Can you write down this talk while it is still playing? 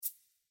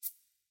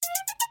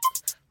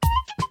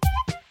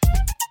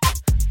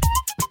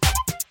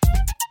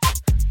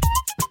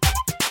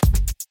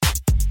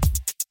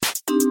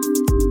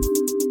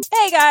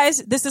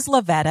guys, this is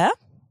Lavetta.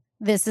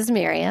 This is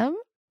Miriam.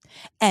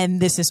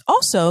 And this is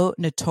also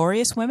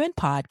Notorious Women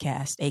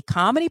Podcast, a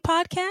comedy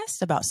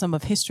podcast about some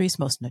of history's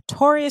most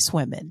notorious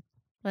women.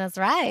 That's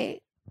right.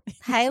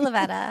 Hi,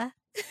 Lavetta.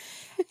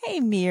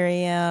 Hey,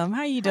 Miriam.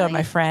 How you doing,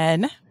 my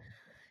friend?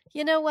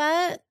 You know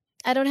what?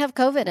 I don't have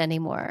COVID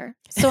anymore,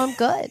 so I'm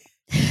good.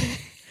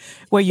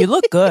 Well, you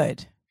look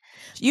good.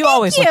 You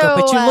always look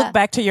good, but you look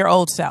back to your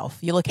old self.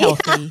 You look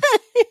healthy.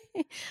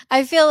 Yeah.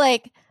 I feel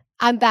like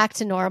I'm back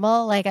to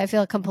normal. Like I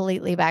feel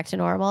completely back to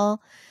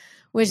normal,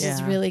 which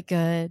is really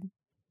good.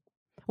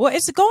 Well,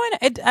 it's going.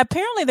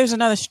 Apparently, there's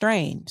another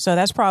strain, so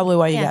that's probably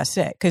why you got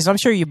sick. Because I'm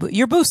sure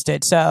you're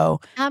boosted.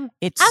 So I'm all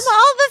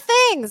the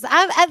things.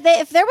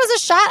 If there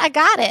was a shot, I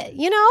got it.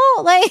 You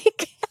know,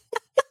 like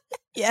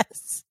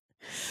yes.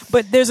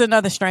 But there's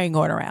another strain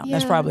going around. Yeah.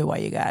 That's probably why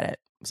you got it.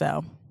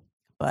 So,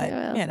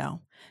 but you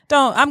know,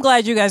 I'm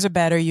glad you guys are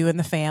better. You and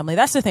the family.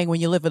 That's the thing. When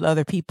you live with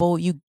other people,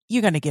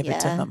 you're going to give it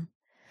to them.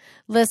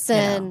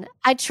 Listen,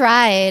 I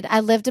tried. I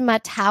lived in my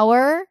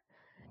tower.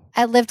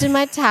 I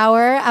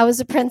was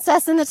a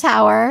princess in the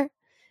tower,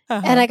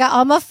 and I got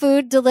all my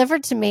food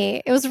delivered to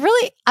me. It was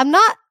really,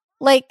 I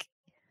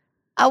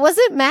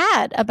wasn't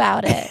mad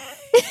about it.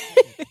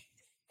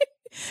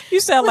 You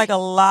sound like a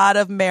lot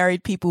of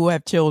married people who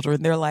have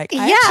children. They're like,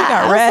 I actually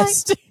got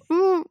rest.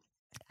 Like,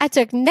 I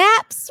took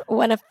naps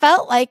when I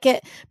felt like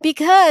it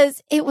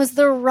because it was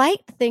the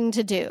right thing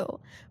to do,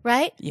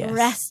 right? Yes.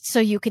 Rest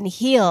so you can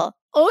heal.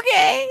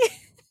 Okay.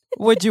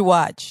 What'd you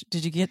watch?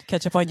 Did you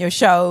catch up on your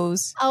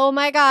shows? Oh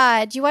my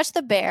God. Did you watch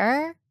The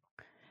Bear?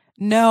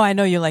 No, I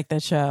know you like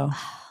that show.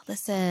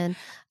 Listen,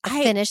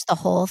 I finished the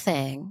whole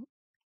thing.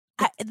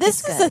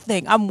 This is the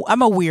thing. I'm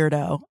a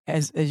weirdo,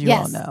 as you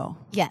all know.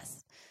 Yes.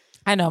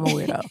 I know I'm a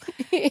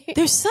weirdo.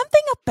 There's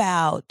something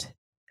about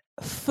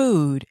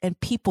food and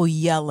people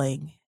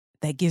yelling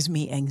that gives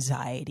me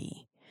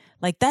anxiety.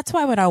 Like, that's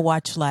why when I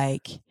watch,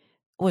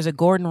 was it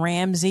Gordon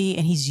Ramsay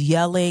and he's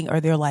yelling, or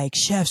they're like,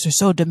 chefs are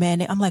so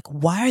demanding. I'm like,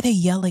 why are they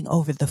yelling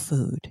over the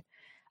food?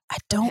 I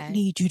don't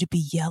need you to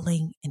be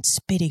yelling and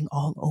spitting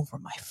all over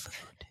my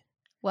food.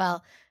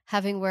 Well,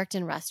 having worked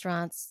in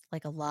restaurants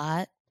a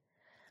lot,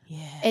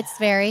 it's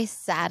very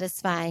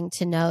satisfying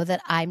to know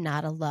that I'm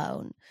not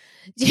alone.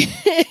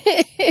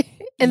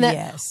 And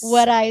that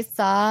what I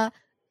saw,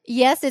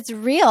 yes, it's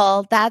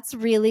real. That's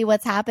really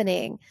what's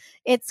happening.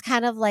 It's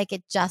kind of like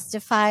it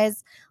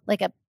justifies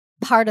a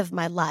part of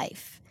my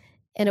life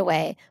in a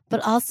way,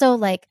 but also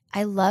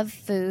I love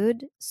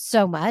food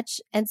so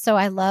much, and so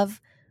I love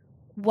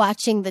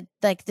watching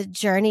the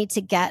journey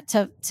to get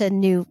to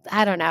new,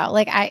 I don't know,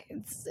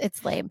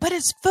 it's lame, but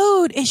it's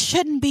food. It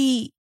shouldn't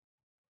be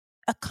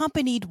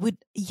accompanied with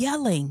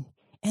yelling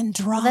and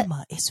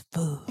drama. It's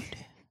food.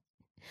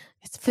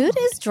 Food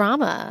is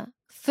drama.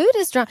 Food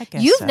is drama.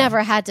 You've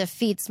never had to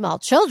feed small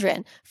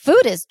children.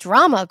 Food is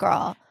drama,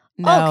 girl.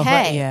 No,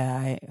 but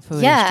food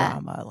is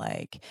drama.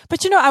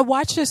 But I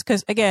watch this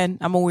because, again,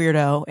 I'm a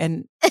weirdo,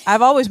 and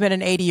I've always been an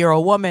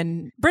 80-year-old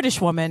woman,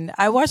 British woman.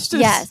 I watched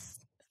this. Yes,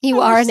 you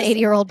are an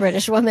 80-year-old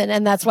British woman,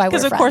 and that's why we're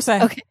friends. Because of course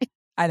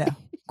I know.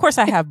 Of course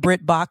I have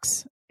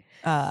BritBox.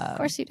 Of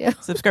course you do.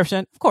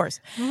 Subscription, of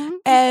course. Mm-hmm.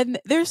 And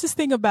there's this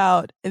thing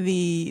about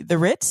the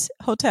Ritz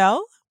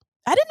Hotel.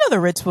 I didn't know the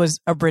Ritz was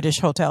a British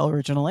hotel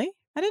originally.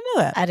 I didn't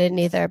know that. I didn't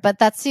either, but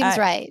that seems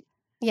right.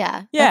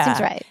 Yeah, that seems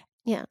right.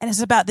 Yeah. And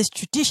it's about this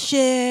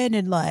tradition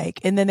and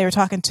then they were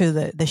talking to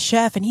the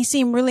chef, and he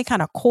seemed really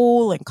kind of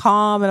cool and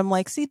calm. And I'm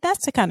like, see,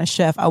 that's the kind of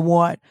chef I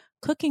want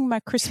cooking my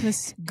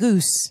Christmas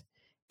goose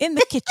in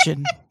the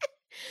kitchen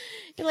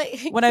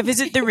when I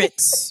visit the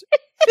Ritz.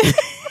 Oh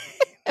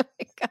my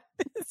God.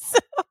 So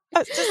I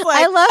was just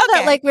I love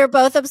that we're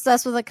both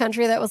obsessed with a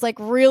country that was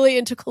really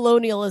into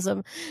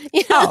colonialism.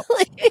 You know,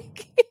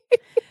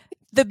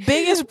 the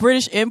biggest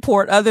British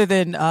import other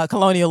than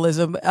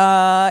colonialism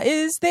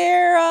is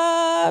their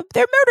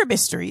murder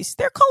mysteries,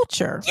 their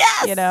culture.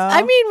 Yes. You know?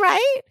 I mean,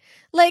 right?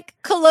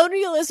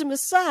 Colonialism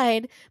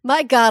aside,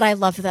 my God, I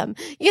love them.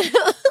 You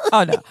know?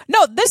 Oh,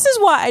 no, this is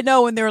why I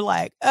know when they're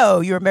like,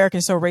 oh, you're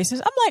Americans so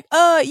racist. I'm like,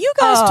 you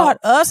guys taught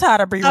us how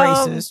to be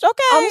racist.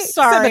 Okay. I'm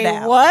sorry.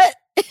 What?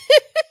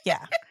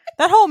 Yeah.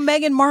 That whole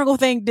Meghan Markle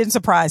thing didn't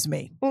surprise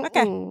me.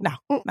 Okay. No.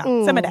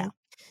 Simmer down.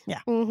 Yeah.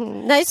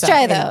 Mm-hmm. Nice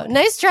try, though.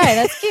 Nice try.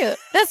 That's cute.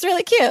 That's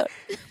really cute.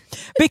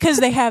 Because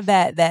they have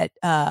that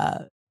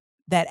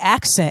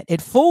accent.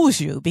 It fools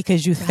you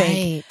because you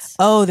think,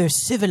 oh, they're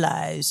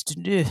civilized.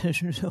 No,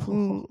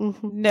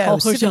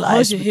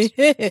 civilized.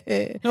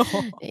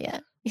 Yeah.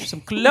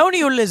 Some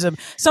colonialism.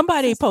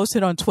 Somebody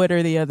posted on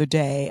Twitter the other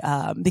day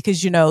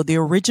because, the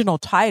original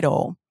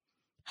title,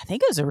 I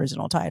think it was the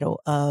original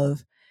title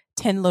of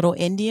 10 Little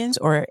Indians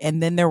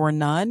and then there were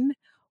none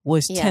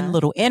was 10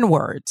 Little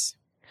N-words.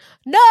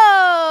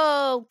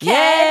 No. Okay.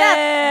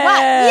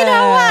 Yeah. You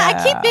know what?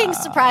 I keep being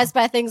surprised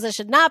by things I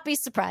should not be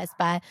surprised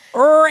by.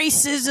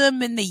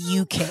 Racism in the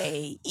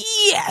UK.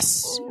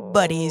 Yes,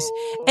 buddies.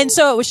 And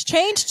so it was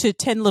changed to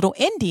 10 Little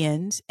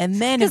Indians, and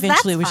then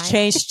eventually it was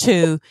changed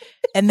to,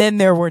 and then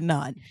there were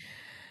none.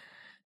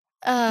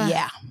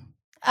 Yeah.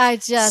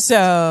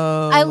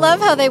 I love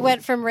how they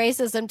went from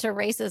racism to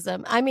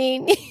racism. I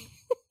mean,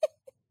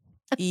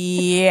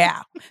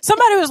 yeah.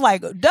 Somebody was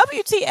like,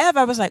 WTF?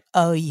 I was like,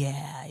 oh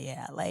yeah.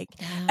 Like,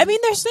 I mean,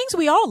 there's things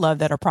we all love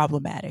that are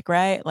problematic,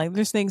 right? Like,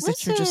 there's things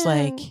that you're just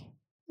like,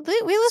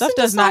 we stuff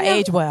does not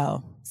age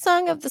well.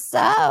 Song of the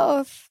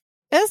South.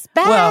 It's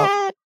bad.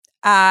 Well,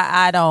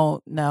 I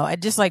don't know. I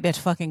just like that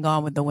fucking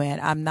Gone with the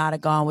Wind. I'm not a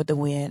Gone with the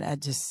Wind. I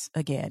just,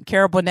 again,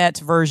 Carol Burnett's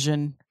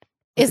version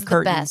is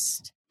the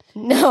best.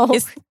 No.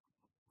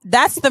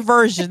 That's the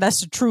version.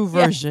 That's the true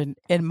version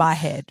in my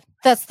head.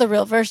 That's the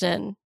real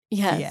version.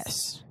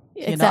 Yes.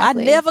 Exactly. You know, I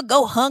never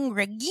go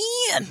hungry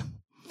again.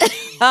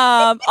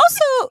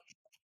 Also,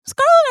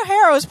 Scarlett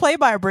O'Hara was played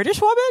by a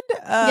British woman.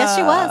 Yes,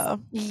 she was.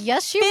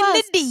 Yes, she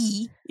was.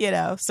 Fiddly-dee, you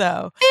know,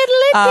 so.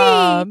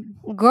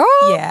 Fiddly-dee. Girl.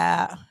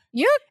 Yeah.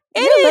 You're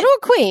a little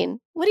queen.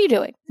 What are you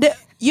doing?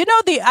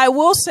 I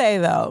will say,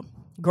 though,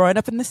 growing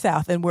up in the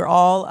South, and we're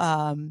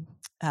all,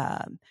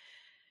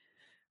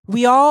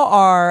 we all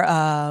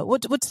are,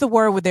 what's the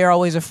word where they're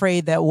always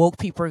afraid that woke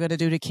people are going to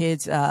do to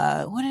kids?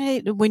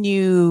 When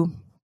you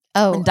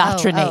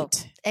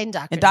indoctrinate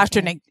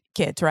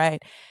kids,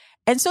 right?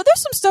 And so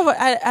there's some stuff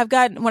I've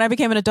gotten when I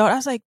became an adult. I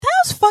was like, that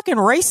was fucking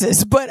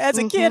racist. But as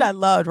a kid, I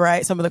loved,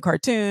 right, some of the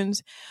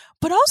cartoons.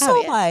 But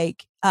also,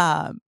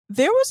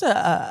 there was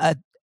a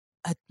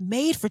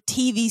made for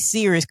TV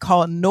series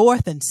called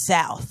North and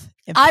South.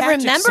 And I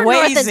remember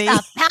North and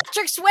South.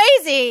 Patrick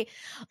Swayze.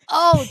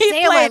 Oh,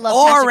 damn, I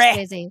love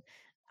Patrick Swayze.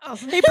 Oh.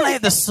 He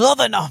played the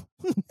Southerner.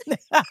 And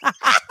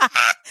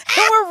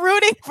we're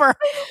rooting for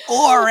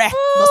Ore,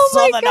 the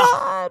Southerner. My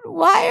God.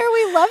 Why are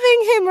we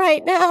loving him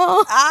right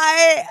now?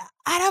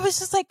 I was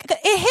just like,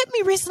 it hit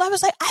me recently. I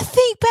was like, I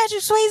think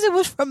Patrick Swayze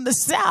was from the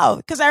South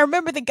because I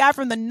remember the guy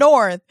from the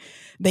North,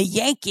 the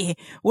Yankee,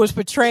 was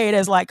portrayed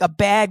as like a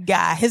bad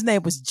guy. His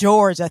name was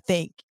George, I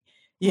think.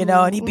 You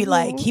know, and he'd be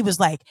like, he was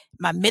like,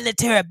 my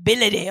military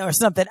ability or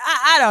something.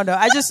 I don't know.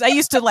 I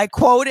used to like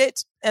quote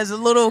it as a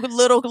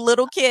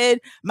little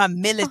kid, my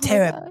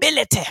military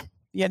ability,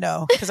 you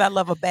know, because I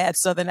love a bad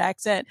Southern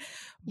accent.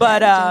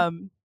 But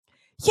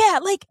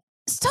like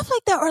stuff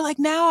like that. Or like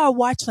now I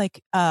watch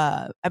like,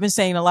 I've been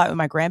saying a lot with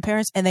my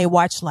grandparents, and they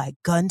watch like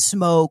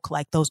Gunsmoke,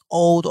 like those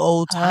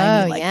old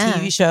timey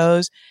TV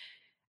shows.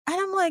 And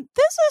I'm like,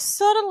 this is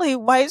suddenly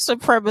white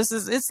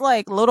supremacist. It's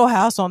like Little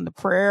House on the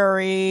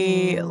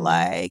Prairie.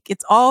 Like,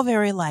 it's all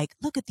very like,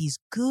 look at these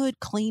good,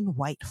 clean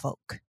white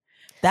folk.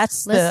 I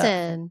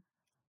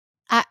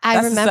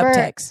remember.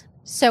 Subtext.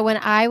 So when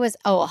I was,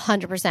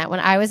 100%. When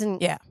I was in,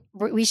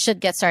 we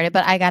should get started,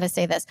 but I got to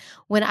say this.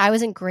 When I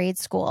was in grade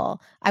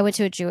school, I went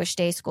to a Jewish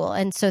day school.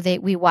 And so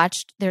we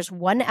watched, there's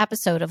one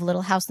episode of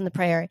Little House on the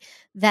Prairie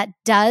that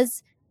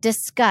does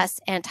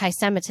discuss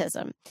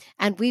anti-Semitism,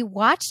 and we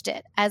watched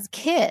it as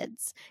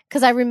kids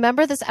because I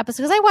remember this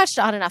episode because I watched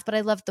it on and off, but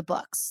I loved the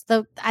books.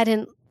 The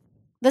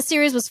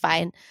series was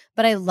fine,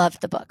 but I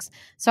loved the books,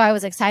 so I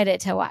was excited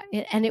to watch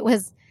it. And it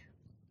was,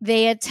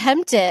 they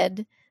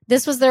attempted,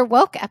 this was their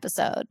woke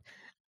episode,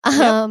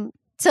 to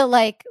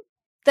like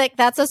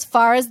that's as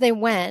far as they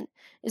went,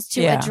 is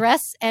to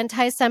address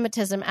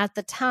anti-Semitism at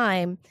the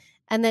time,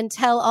 and then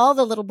tell all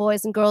the little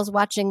boys and girls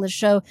watching the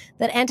show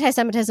that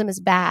anti-Semitism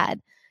is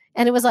bad.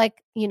 And it was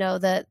like, you know,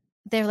 they're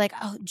like,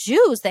 oh,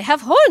 Jews, they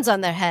have horns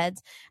on their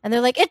heads. And they're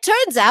like, it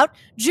turns out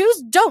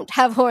Jews don't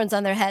have horns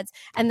on their heads.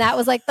 And that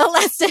was like the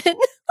lesson.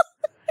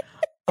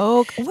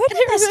 Oh, where did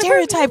that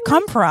stereotype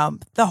come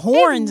from? The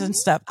horns and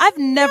stuff. I've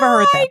never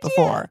heard that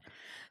before.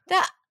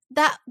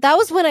 That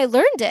was when I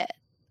learned it.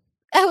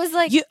 I was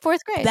like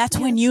fourth grade. That's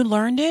when you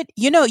learned it?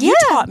 You know, you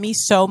taught me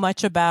so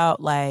much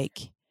about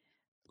like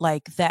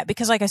that.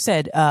 Because like I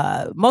said,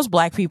 most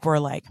Black people are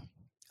like,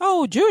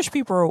 oh, Jewish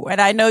people.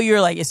 And I know you're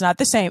like, it's not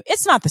the same.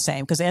 It's not the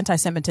same because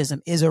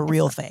anti-Semitism is a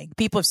real thing.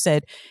 People have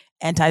said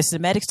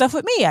anti-Semitic stuff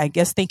with me, I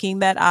guess, thinking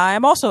that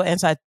I'm also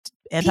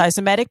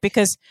anti-Semitic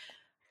because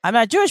I'm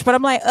not Jewish. But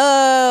I'm like,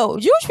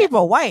 Jewish people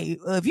are white.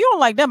 If you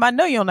don't like them, I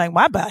know you don't like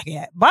my black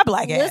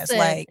ass.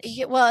 Like,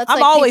 well, it's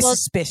I'm always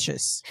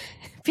suspicious.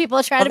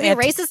 People try to be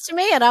racist to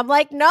me, and I'm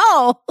like,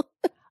 no.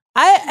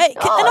 And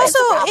also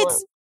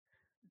it's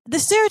the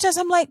stereotypes.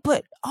 I'm like,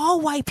 but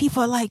all white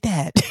people are like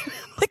that.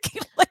 like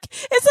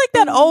it's like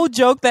that old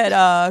joke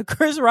that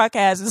Chris Rock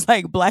has. It's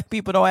like Black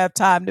people don't have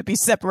time to be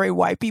separating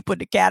white people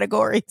into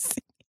categories.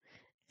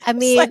 I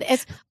mean,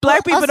 it's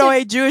Black people don't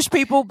hate Jewish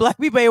people. Black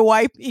people hate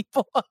white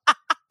people.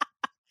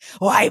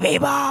 White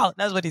people.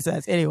 That's what he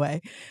says.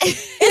 Anyway,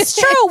 it's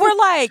true. We're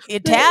like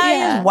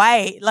Italian,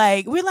 white.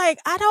 Like we're like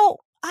I don't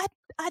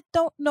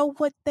know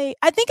what I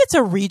think it's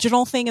a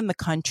regional thing in the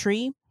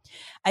country.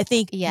 I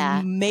think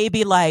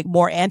maybe like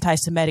more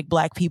anti-Semitic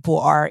Black people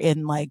are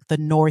in like the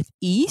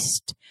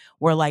Northeast,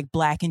 where like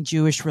Black and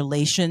Jewish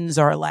relations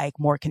are like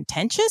more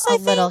contentious. I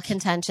think. Little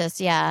contentious,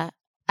 I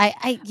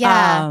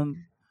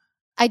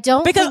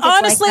don't because think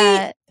honestly,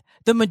 like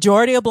the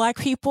majority of Black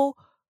people,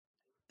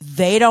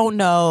 they don't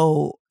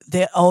know.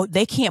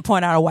 They can't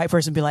point out a white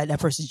person and be like that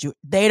person's Jewish.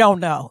 They don't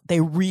know. They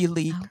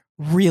really,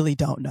 really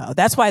don't know.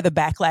 That's why the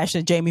backlash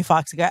that Jamie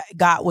Foxx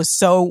got was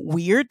so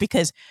weird,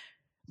 because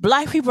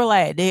Black people are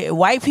like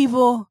white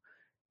people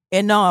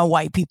and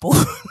non-white people.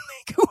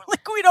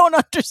 like we don't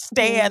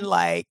understand.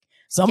 Like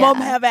some of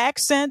them have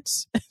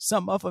accents,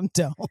 some of them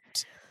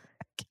don't.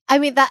 I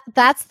mean,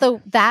 that's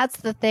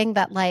the thing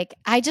that, like,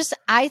 I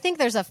think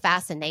there's a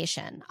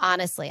fascination.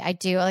 Honestly, I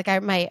do. Like,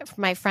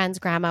 my friend's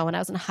grandma, when I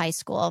was in high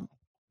school,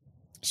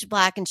 she's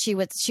Black, and she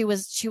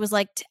was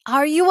like,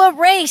 "Are you a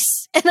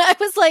race?" And I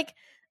was like,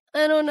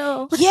 I don't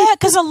know. Yeah,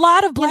 because a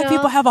lot of Black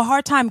people have a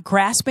hard time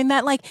grasping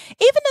that. Like,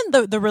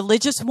 even in the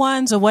religious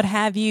ones or what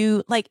have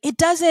you, like, it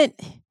doesn't,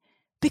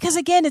 because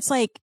again, it's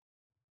like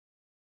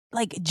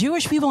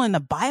Jewish people in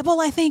the Bible,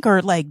 I think,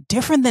 are like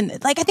different than,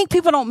 like, I think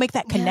people don't make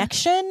that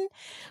connection.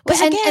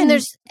 Well, and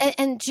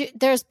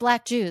there's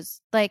Black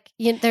Jews, like,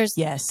 there's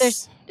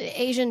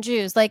Asian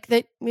Jews, like,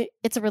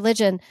 it's a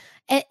religion,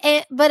 and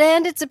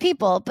it's a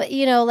people, but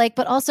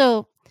but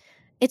also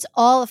it's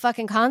all a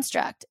fucking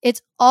construct.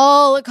 It's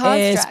all a construct.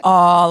 It's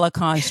all a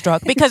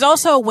construct. Because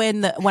also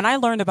when I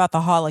learned about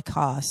the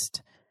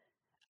Holocaust,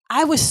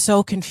 I was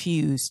so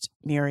confused,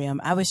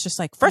 Miriam. I was just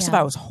like, first of all,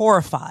 I was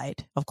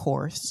horrified, of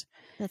course.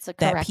 That's a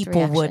correct that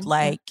people reaction. would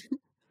like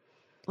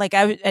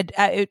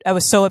I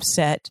was so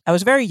upset. I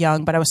was very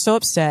young, but I was so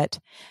upset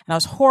and I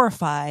was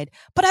horrified.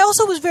 But I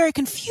also was very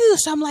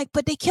confused. I'm like,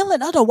 but they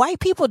killing other white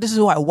people. This is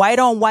what white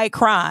on white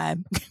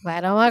crime.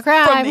 White on white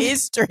crime from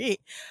history.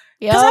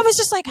 Because I was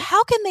just like,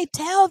 how can they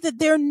tell that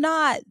they're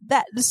not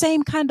the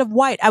same kind of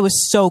white? I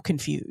was so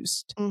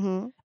confused.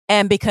 Mm-hmm.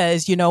 And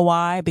because, you know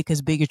why?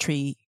 Because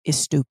bigotry is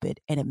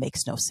stupid and it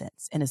makes no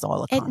sense. And it's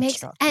all a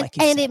construct.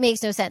 It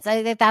makes no sense.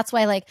 I think that's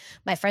why, like,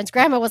 my friend's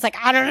grandma was like,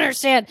 I don't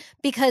understand.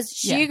 Because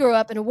she grew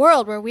up in a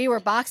world where we were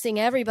boxing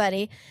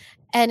everybody.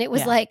 And it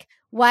was like,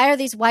 why are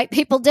these white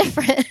people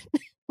different?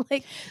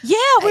 Like,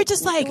 we're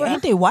just like,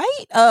 ain't they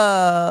white?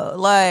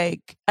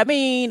 Like, I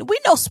mean, we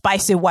know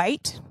spicy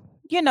white.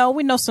 We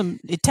know some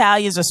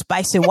Italians are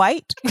spicy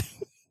white.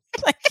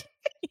 Like,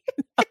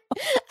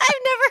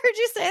 I've never heard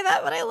you say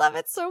that, but I love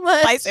it so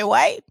much. Spicy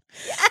white.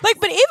 Yes. Like,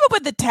 but even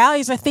with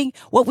Italians, I think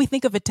what we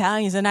think of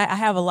Italians, and I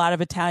have a lot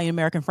of Italian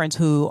American friends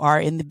who are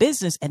in the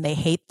business and they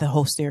hate the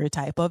whole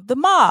stereotype of the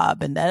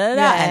mob and and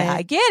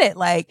I get it.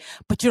 Like,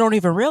 but you don't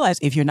even realize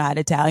if you're not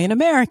Italian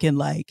American,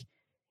 like,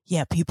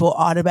 people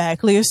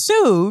automatically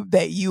assume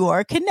that you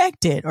are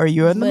connected or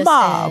you're in the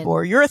mob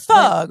or you're a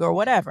thug or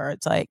whatever.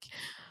 It's like,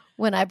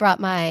 when I brought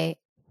my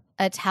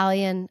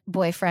Italian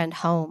boyfriend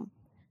home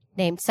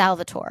named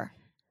Salvatore,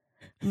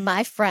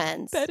 my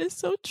friends. That is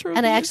so true.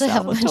 And I actually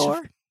have a bunch of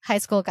high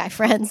school guy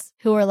friends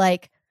who are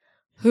like,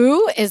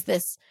 who is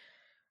this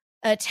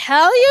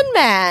Italian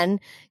man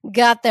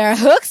got their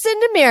hooks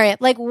into Miriam?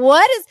 Like,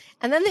 what is,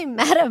 and then they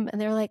met him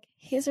and they're like,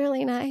 he's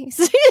really nice.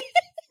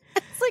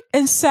 It's like,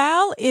 and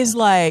Sal is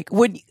like,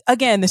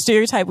 again, the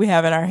stereotype we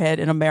have in our head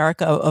in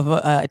America of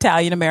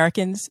Italian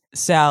Americans,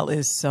 Sal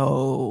is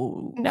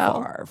so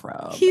far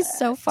from He's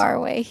so far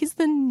away. He's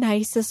the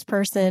nicest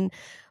person,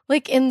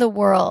 like, in the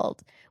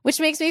world. Which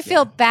makes me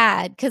feel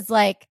bad because,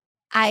 like,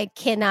 I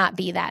cannot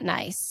be that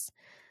nice.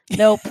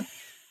 Nope.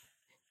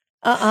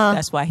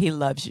 That's why he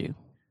loves you.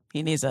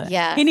 He needs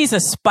a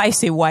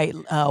spicy white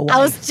wife.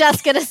 I was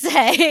just gonna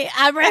say,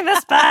 I bring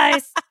the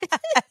spice.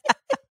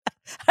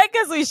 I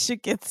guess we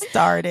should get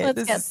started.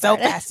 This is so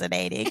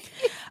fascinating.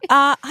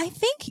 I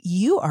think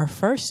you are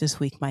first this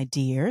week, my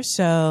dear.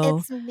 So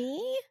it's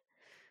me.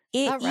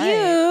 All right.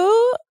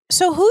 You.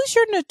 So who's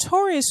your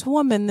notorious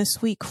woman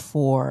this week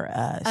for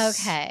us?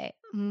 Okay.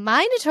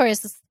 My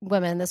notorious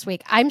woman this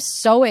week, I'm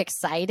so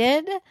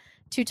excited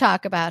to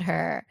talk about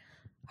her.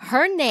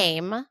 Her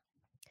name,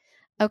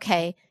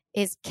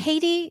 is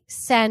Katie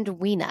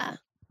SANDWINA.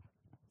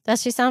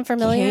 Does she sound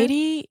familiar?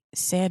 Katie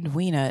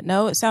SANDWINA.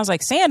 No, it sounds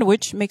like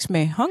sandwich. Makes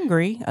me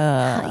hungry.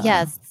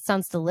 Yes,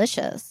 sounds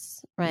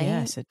delicious, right?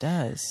 Yes, it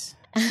does.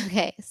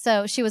 Okay,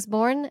 so she was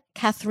born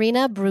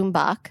Katharina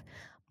Brumbach,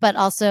 but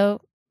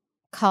also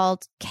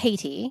called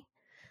Katie.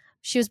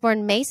 She was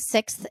born May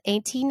 6th,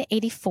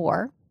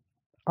 1884.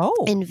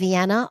 Oh. In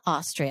Vienna,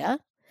 Austria.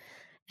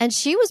 And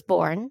she was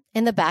born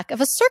in the back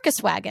of a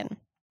circus wagon.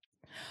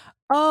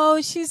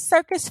 Oh, she's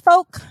circus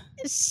folk?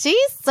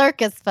 She's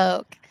circus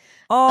folk.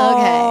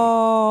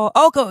 Oh.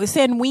 Okay.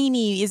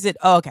 Sanweenie, is it?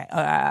 Oh, okay.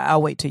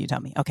 I'll wait till you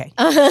tell me. Okay.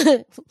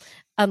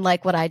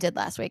 Unlike what I did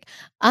last week.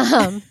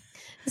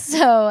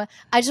 So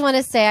I just want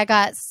to say I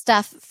got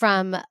stuff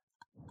from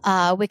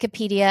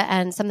Wikipedia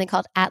and something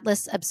called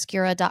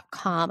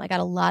atlasobscura.com. I got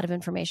a lot of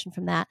information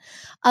from that.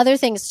 Other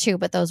things too,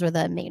 but those were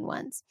the main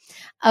ones.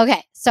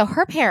 Okay, so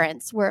her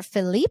parents were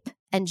Philippe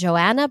and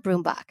Joanna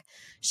Brumbach.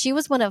 She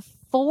was one of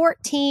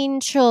 14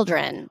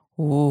 children.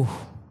 Ooh.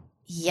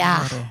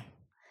 Yeah.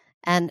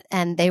 And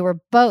they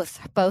were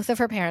both of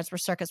her parents were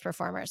circus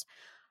performers.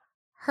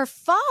 Her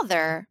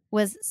father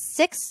was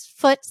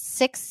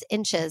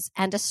 6'6"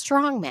 and a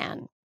strong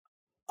man.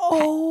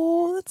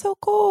 Oh, that's so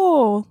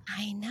cool.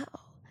 I know.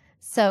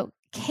 So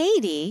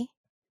Katie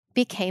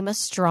became a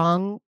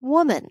strong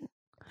woman.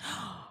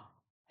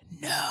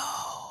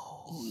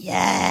 No.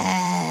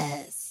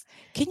 Yes.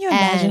 Can you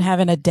imagine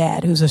having a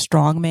dad who's a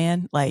strong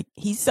man? Like,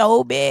 he's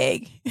so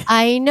big.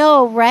 I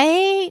know,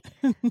 right?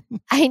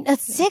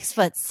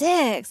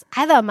 6'6".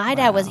 I thought my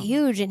dad was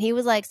huge, and he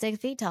was like 6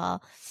 feet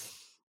tall.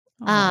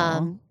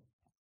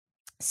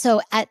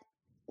 So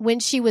when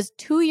she was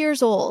 2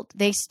 years old,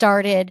 they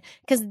started,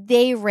 because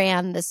they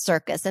ran the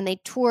circus and they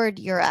toured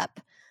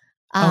Europe.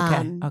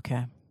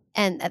 Okay.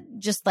 And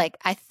just like,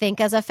 I think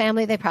as a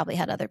family, they probably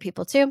had other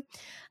people too.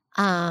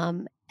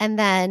 And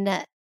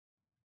then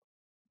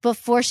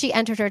before she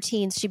entered her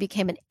teens, she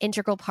became an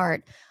integral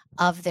part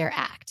of their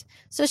act.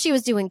 So she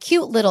was doing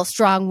cute little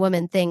strong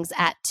woman things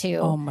at 2.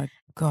 Oh my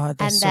God,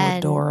 that's so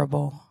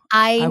adorable.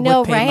 I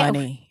know, would pay right?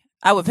 Money.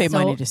 I would pay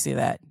money to see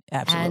that.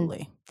 Absolutely.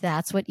 And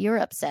that's what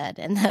Europe said,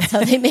 and that's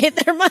how they made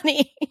their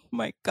money. Oh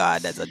my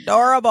God, that's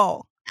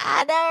adorable.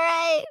 I know,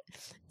 right?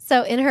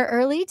 So in her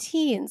early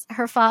teens,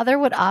 her father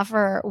would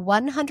offer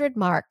 100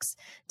 marks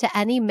to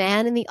any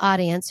man in the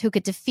audience who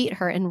could defeat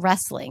her in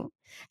wrestling,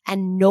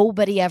 and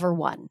nobody ever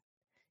won.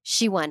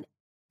 She won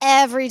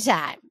every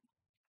time.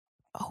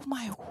 Oh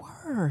my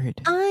word.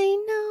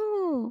 I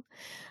know.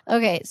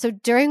 Okay, so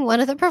during one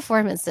of the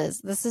performances,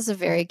 this is a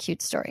very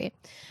cute story.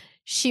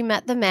 She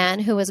met the man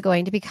who was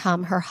going to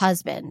become her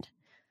husband,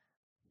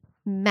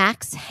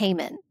 Max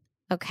Heyman.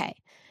 Okay.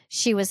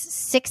 She was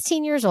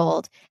 16 years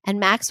old, and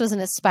Max was an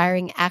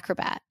aspiring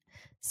acrobat.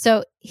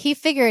 So he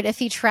figured if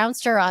he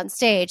trounced her on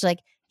stage, like,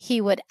 he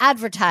would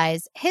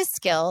advertise his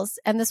skills,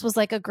 and this was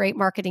like a great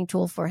marketing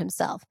tool for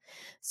himself.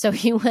 So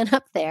he went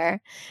up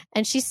there,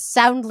 and she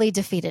soundly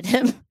defeated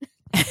him.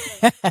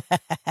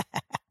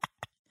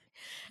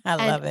 I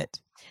love it.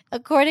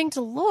 According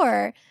to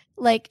lore,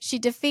 like, she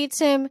defeats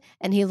him,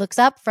 and he looks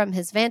up from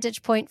his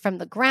vantage point from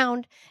the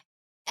ground,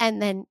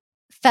 and then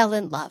fell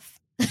in love.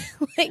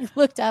 Like,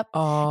 looked up.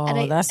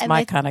 Oh, that's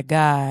my kind of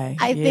guy.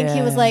 I think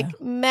he was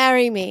like,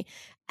 marry me.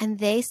 And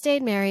they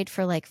stayed married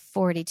for like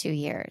 42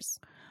 years.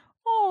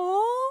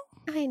 Oh,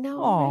 I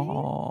know.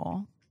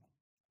 Oh,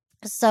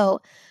 right?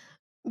 So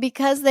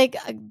because they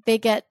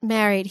get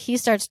married, he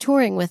starts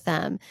touring with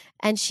them,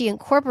 and she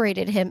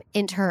incorporated him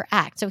into her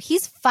act. So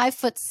he's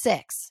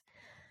 5'6".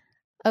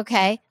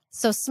 Okay.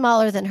 So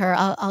smaller than her.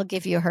 I'll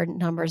give you her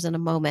numbers in a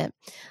moment.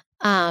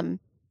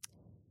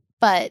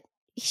 But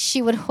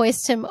she would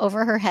hoist him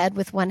over her head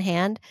with one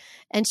hand,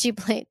 and she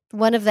played,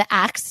 one of the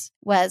acts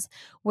was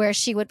where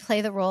she would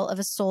play the role of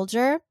a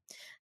soldier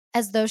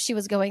as though she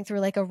was going through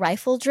like a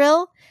rifle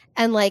drill,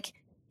 and like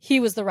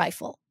he was the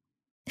rifle.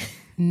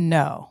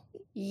 No.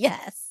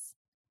 Yes.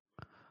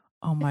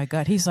 Oh my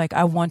God. He's like,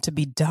 I want to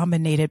be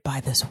dominated by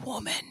this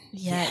woman.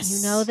 Yeah. Yes.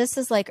 You know, this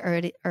is like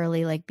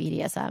early like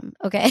BDSM.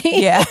 Okay.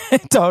 Yeah,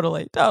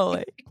 totally.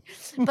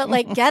 But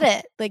like, get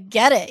it.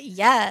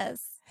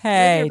 Yes.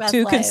 Hey,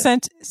 2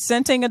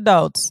 consenting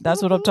adults.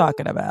 That's what I'm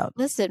talking about.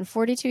 Listen,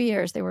 42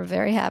 years. They were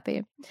very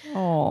happy.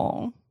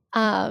 Oh.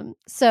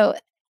 So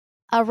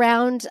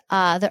around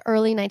the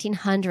early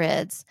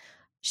 1900s,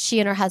 she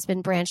and her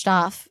husband branched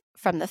off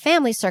from the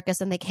family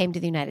circus, and they came to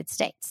the United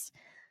States.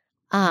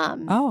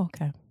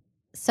 Okay.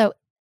 So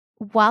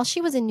while she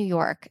was in New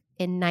York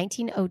in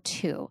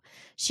 1902,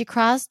 she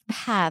crossed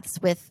paths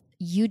with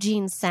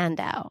Eugene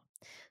Sandow.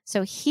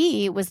 So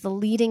he was the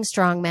leading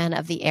strongman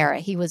of the era.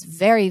 He was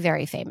very,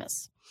 very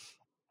famous.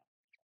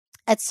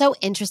 It's so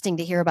interesting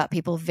to hear about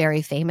people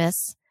very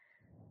famous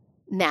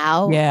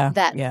now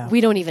that we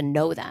don't even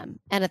know them.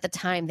 And at the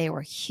time, they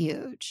were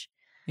huge.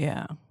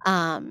 Yeah.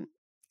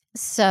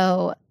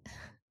 So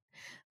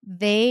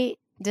they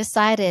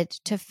decided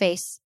to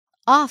face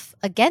off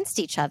against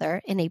each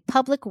other in a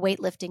public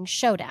weightlifting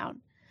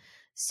showdown.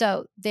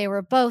 So they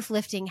were both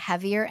lifting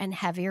heavier and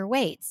heavier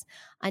weights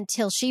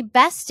until she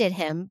bested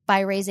him by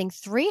raising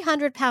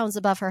 300 pounds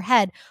above her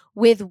head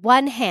with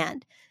one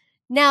hand.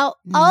 Now,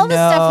 all the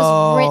stuff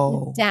was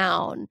written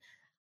down.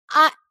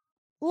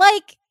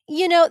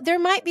 There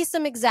might be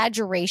some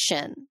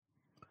exaggeration.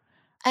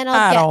 And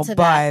I don't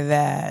buy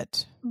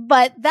that.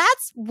 But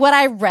that's what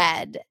I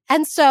read.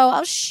 And so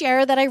I'll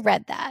share that I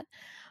read that.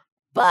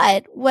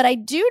 But what I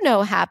do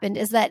know happened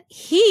is that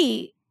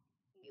he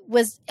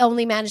was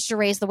only managed to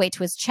raise the weight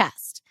to his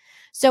chest.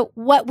 So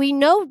what we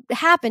know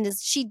happened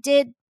is she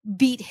did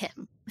beat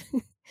him.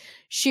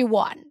 She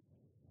won.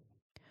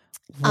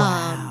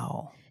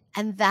 Wow.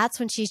 And that's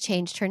when she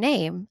changed her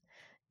name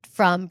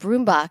from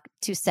Broombach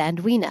to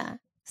Sandwina.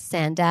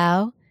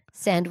 Sandow,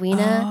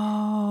 Sandwina.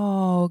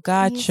 Oh,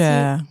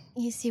 gotcha.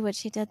 You see what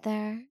she did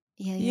there?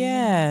 Yeah.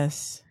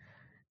 Yes.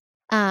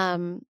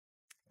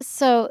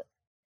 So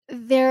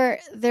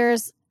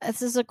there's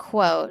this is a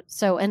quote.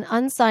 So an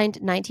unsigned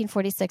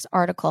 1946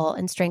 article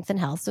in Strength and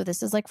Health, so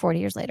this is like 40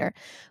 years later,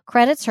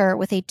 credits her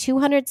with a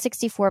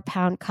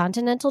 264-pound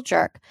continental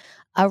jerk,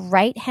 a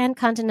right-hand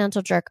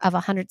continental jerk of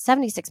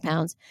 176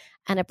 pounds,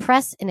 and a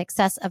press in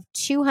excess of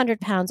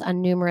 200 pounds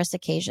on numerous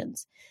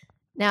occasions.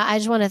 Now, I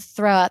just want to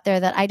throw out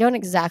there that I don't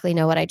exactly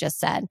know what I just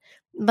said,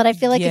 but I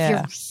feel like if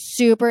you're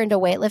super into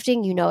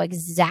weightlifting, you know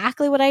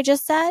exactly what I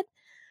just said.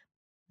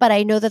 But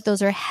I know that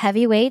those are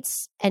heavy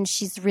weights, and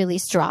she's really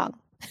strong.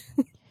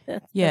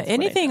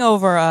 Anything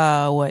over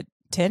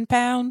 10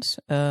 pounds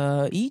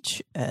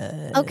each.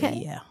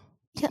 Okay. Yeah.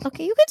 Yeah.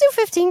 Okay. You could do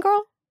 15,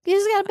 girl. You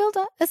just gotta build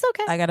up. It's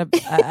okay.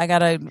 I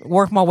gotta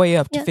work my way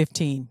up to Yeah.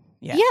 15.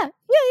 Yeah.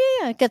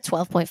 Yeah. Get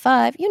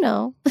 12.5. You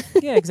know.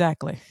 Yeah.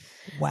 Exactly.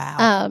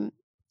 Wow.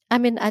 I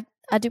mean,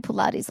 I do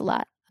Pilates a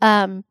lot.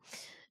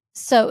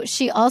 So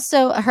she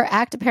also, her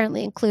act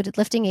apparently included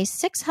lifting a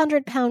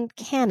 600-pound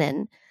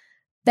cannon,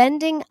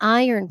 bending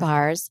iron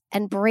bars,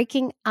 and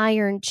breaking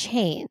iron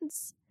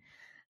chains.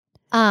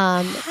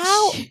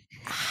 How? she-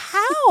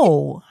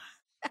 How?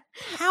 I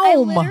How?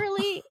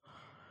 literally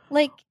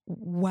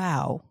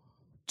Wow.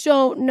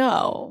 don't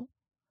know.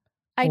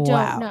 I don't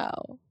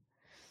Wow.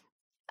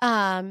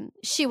 know.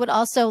 She would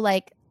also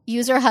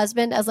use her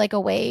husband as a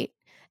weight,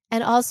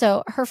 and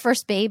also her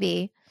first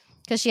baby,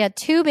 because she had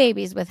 2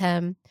 babies with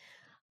him,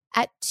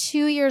 at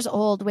 2 years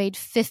old weighed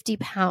 50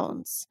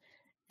 pounds.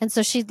 And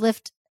so she'd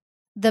lift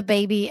the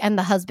baby and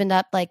the husband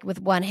up with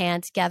one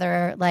hand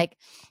together.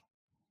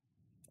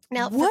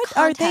 Now, What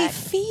are they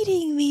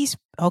feeding these?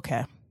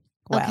 Okay.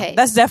 Wow. Okay.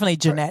 That's definitely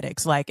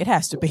genetics. It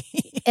has to be.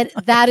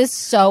 That is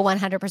so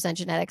 100%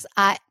 genetics.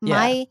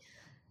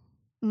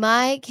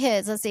 My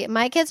kids, let's see,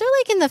 my kids are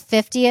in the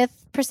 50th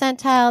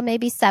percentile,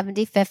 maybe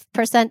 75th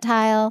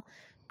percentile,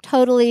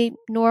 totally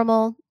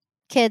normal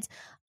kids.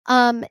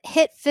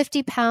 Hit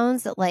 50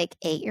 pounds at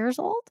 8 years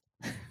old.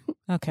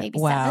 Okay. Maybe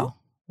wow. 7.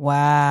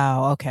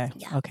 Wow. Okay.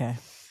 Yeah. Okay.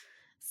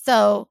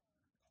 So,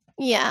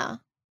 yeah.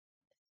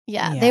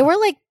 They were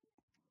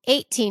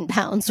 18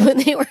 pounds when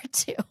they were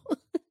 2.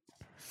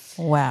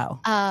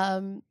 Wow.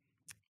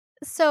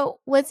 So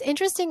what's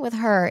interesting with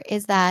her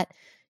is that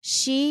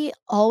she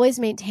always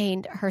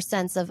maintained her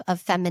sense of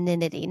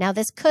femininity. Now,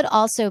 this could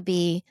also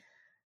be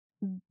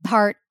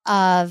part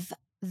of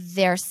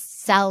their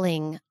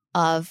selling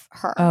of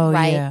her,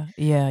 right?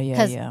 Yeah.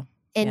 Because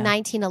in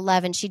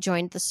 1911, she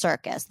joined the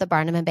circus, the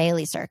Barnum and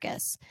Bailey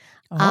circus.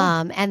 Oh.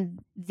 And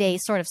they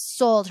sort of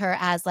sold her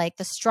as the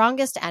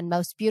strongest and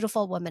most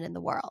beautiful woman in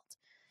the world.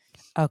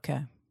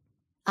 Okay.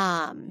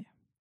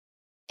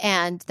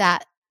 And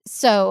that,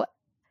 so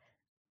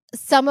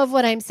some of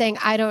what I'm saying,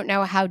 I don't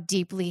know how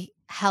deeply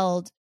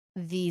held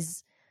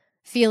these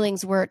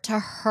feelings were to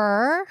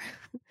her.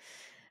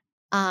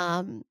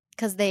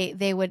 Because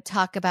they would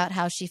talk about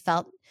how she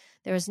felt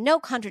there was no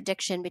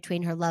contradiction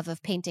between her love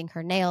of painting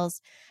her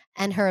nails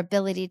and her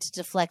ability to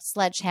deflect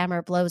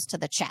sledgehammer blows to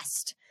the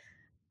chest.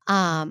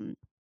 So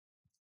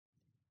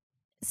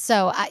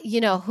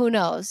who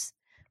knows?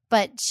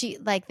 But she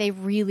they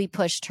really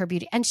pushed her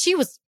beauty, and she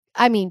was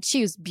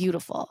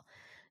beautiful.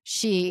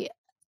 She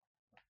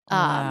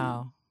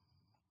Wow.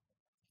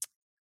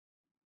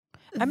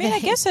 I mean, I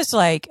guess it's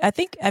I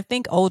think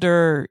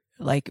older,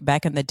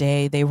 back in the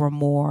day, they were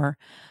more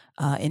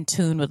in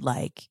tune with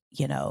the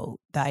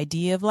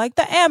idea of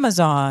the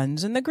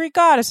Amazons and the Greek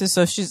goddesses.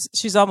 So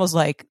she's almost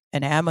like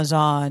an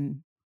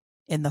Amazon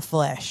in the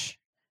flesh.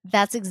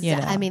 That's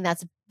exactly. I mean,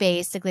 that's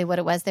basically what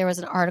it was. There was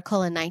an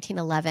article in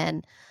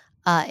 1911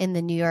 in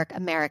the New York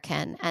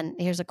American, and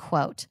here's a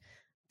quote.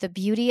 The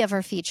beauty of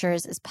her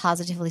features is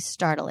positively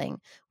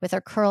startling. With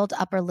her curled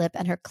upper lip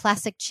and her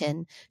classic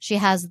chin, she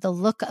has the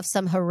look of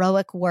some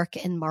heroic work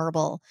in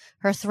marble.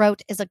 Her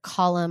throat is a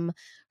column.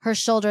 Her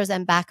shoulders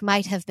and back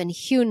might have been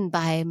hewn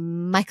by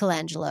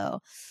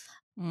Michelangelo.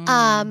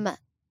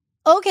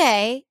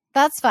 Okay,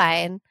 that's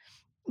fine.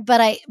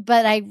 But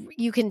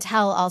you can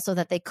tell also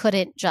that they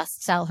couldn't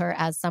just sell her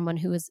as someone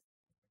who is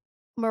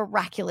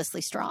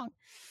miraculously strong.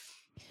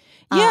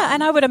 Yeah,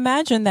 and I would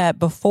imagine that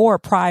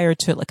prior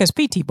to, because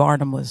P.T.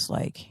 Barnum was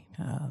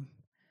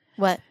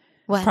what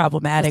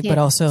problematic, but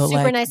also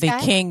nice the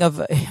guy? king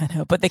of,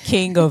 but the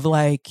king of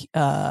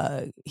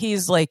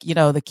he's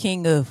the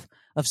king of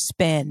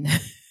spin,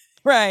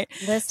 right?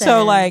 Listen.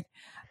 So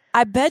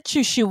I bet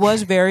you she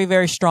was very,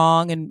 very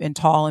strong and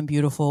tall and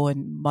beautiful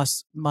and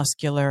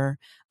muscular.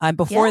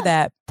 Before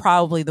that,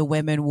 probably the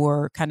women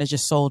were kind of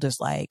just sold as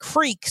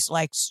freaks,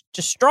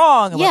 just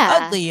strong and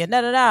ugly and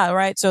da-da-da,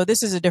 right? So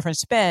this is a different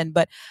spin,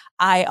 but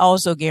I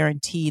also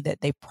guarantee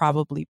that they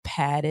probably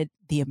padded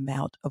the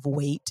amount of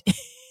weight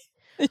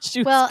that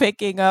she was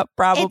picking up,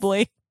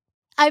 probably.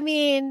 I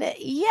mean,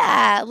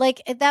 yeah,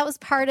 that was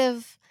part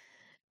of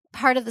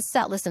the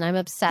set. Listen, I'm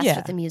obsessed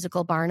with the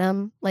musical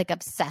Barnum,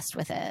 obsessed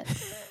with it.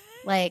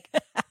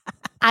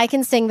 I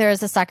can sing There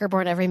Is a Sucker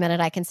Born every minute.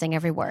 I can sing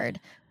every word,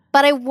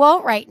 but I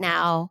won't right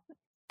now.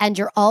 And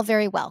you're all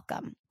very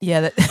welcome.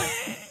 Yeah.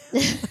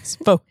 Let's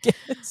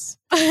focus.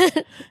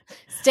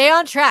 Stay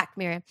on track,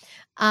 Miriam.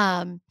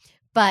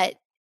 But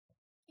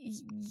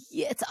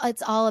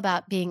it's all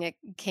about being a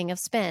king of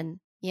spin,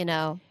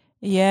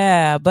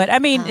 Yeah, but I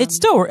mean, it's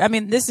still,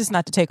 this is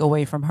not to take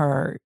away from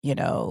her,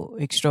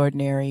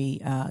 extraordinary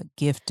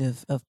gift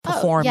of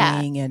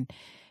performing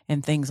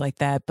and things like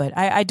that. But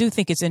I do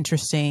think it's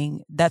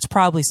interesting. That's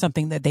probably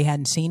something that they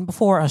hadn't seen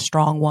before, a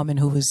strong woman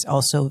who was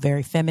also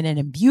very feminine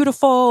and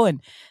beautiful.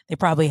 And they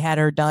probably had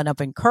her done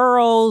up in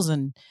curls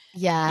and,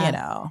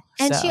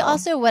 And she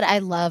also, what I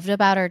loved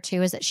about her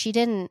too, is that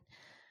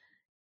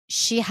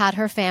she had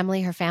her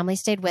family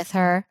stayed with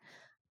her.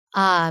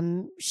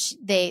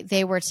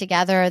 They were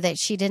together, that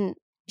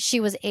she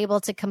was able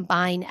to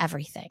combine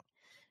everything,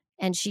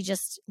 and she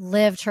just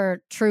lived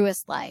her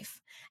truest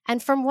life.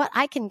 And from what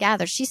I can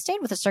gather, she stayed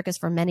with the circus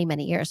for many,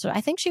 many years. So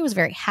I think she was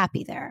very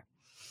happy there.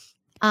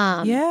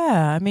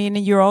 Yeah. I mean,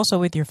 you're also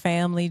with your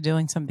family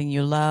doing something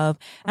you love.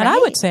 And I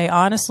Right. would say,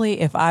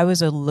 honestly, if I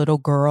was a little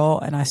girl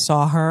and I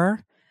saw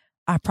her,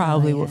 I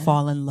probably would yeah.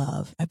 fall in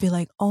love. I'd be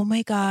like, oh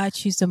my God,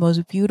 she's the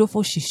most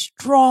beautiful. She's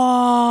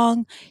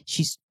strong.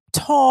 She's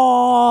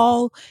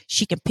tall.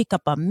 She can pick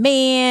up a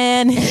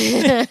man.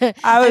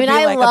 I would be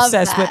like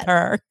obsessed with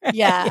her.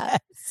 Yeah.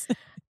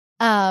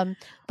 Yes.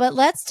 But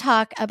let's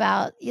talk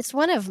about, it's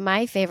one of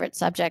my favorite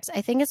subjects.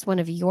 I think it's one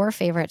of your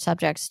favorite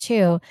subjects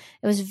too.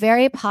 It was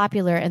very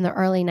popular in the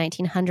early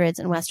 1900s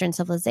in Western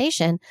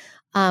civilization,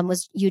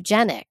 was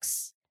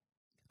eugenics.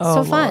 Oh,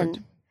 so fun.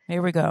 Lord.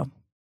 Here we go.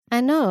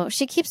 I know.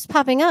 She keeps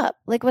popping up.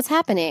 Like, what's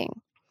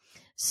happening?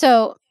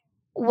 So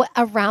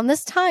around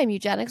this time,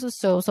 eugenics was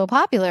so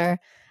popular.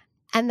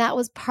 And that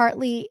was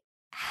partly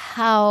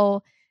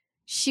how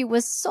she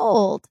was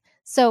sold.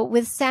 So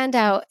with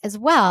Sandow as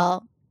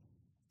well,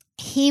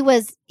 he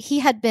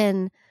had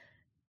been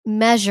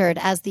measured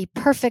as the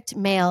perfect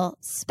male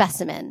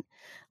specimen.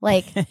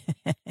 Like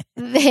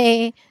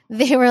they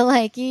were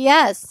like,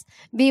 yes,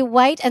 be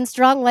white and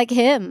strong like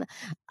him.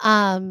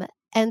 And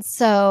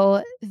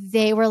so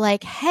they were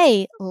like,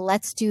 hey,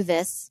 let's do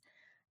this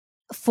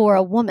for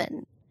a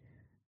woman.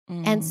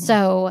 And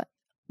so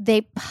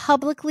they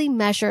publicly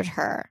measured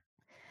her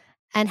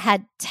and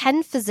had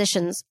 10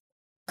 physicians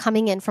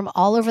coming in from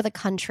all over the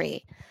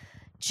country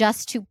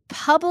just to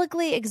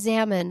publicly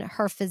examine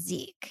her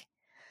physique.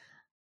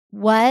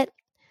 What?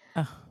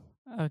 Oh,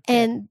 okay.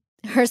 And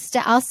her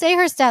I'll say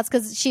her stats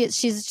because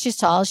she's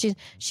tall. She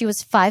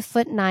was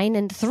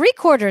 5'9"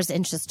 3/4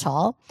 inches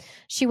tall.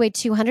 She weighed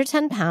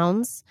 210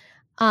 pounds.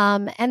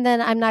 And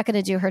then I'm not going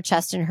to do her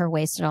chest and her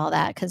waist and all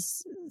that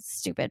because it's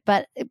stupid.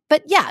 But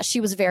yeah,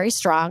 she was very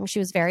strong. She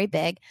was very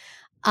big.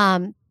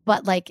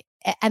 But like,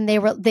 and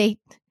they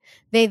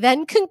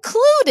then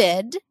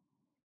concluded,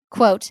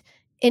 quote,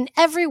 in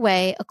every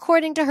way,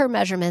 according to her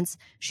measurements,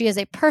 she is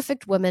a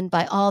perfect woman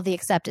by all the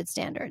accepted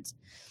standards.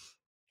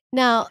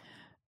 Now,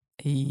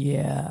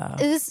 yeah.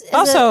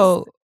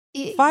 Also,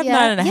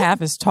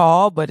 5'9.5" is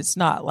tall, but it's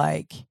not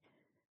like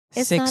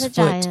it's 6 not a foot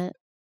giant.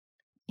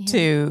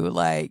 to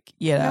like,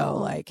 you know,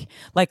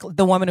 like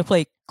the woman who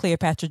played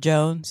Cleopatra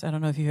Jones. I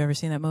don't know if you've ever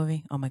seen that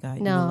movie. Oh my God,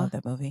 you will love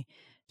that movie.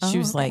 She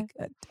was like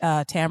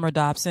Tamara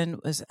Dobson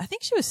was. I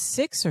think she was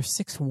 6 or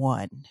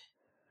 6'1".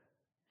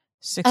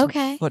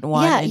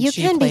 6'1". Yeah, and you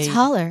she can played, be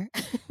taller.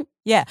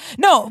 Yeah.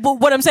 No, but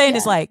what I'm saying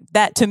is like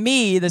that to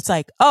me, that's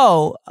like,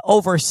 oh,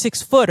 over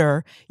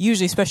 6-footer,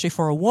 usually, especially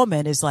for a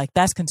woman, is like,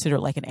 that's considered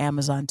like an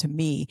Amazon to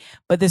me.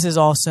 But this is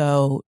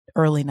also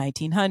early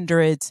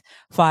 1900s.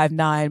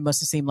 5'9"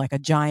 must have seemed like a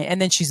giant.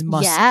 And then she's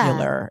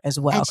muscular as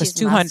well, because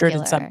 200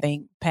 and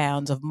something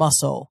pounds of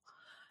muscle.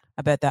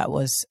 I bet that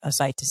was a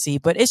sight to see.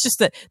 But it's just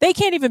that they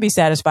can't even be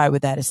satisfied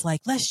with that. It's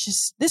like,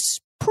 this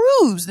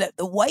proves that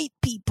the white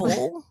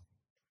people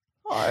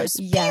are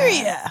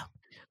superior.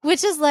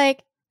 Which is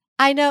like,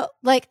 I know,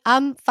 like,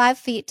 I'm 5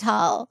 feet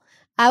tall.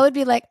 I would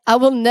be like, I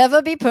will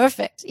never be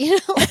perfect. You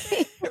know?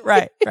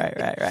 Right.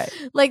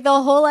 Like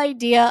the whole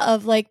idea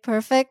of like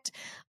perfect.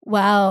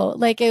 Wow.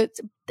 Like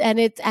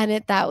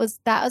that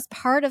was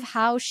part of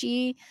how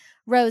she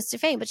rose to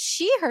fame. But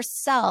she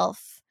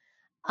herself,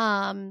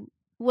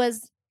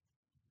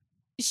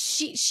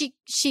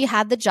 she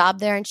had the job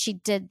there and she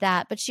did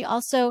that, but she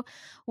also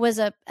was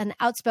an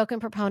outspoken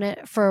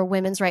proponent for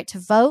women's right to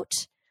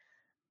vote.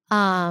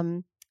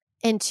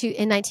 In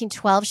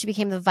 1912, she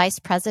became the vice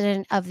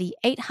president of the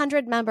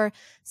 800-member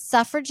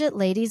Suffragette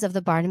Ladies of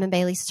the Barnum and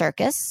Bailey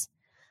Circus.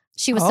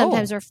 She was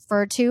sometimes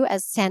referred to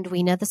as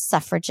Sandwina the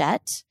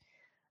Suffragette.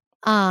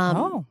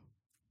 And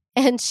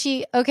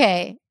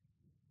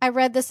I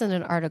read this in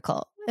an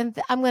article,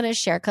 and I'm going to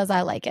share because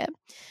I like it.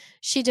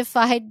 She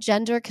defied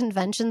gender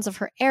conventions of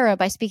her era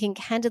by speaking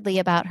candidly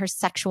about her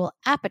sexual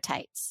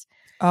appetites.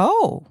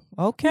 Oh,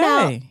 okay.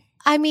 Now,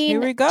 I mean, here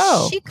we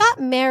go. She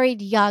got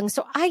married young,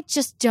 so I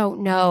just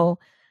don't know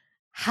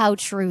how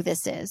true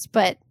this is.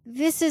 But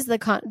this is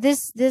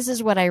this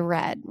is what I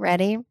read.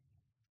 Ready?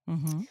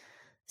 Mm-hmm.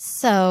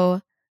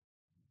 So,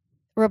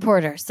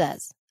 reporter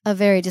says, "A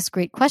very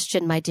discreet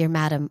question, my dear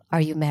madam.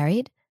 Are you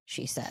married?"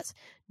 She says,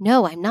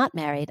 "No, I'm not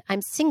married.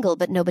 I'm single,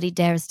 but nobody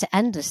dares to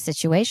end this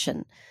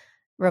situation."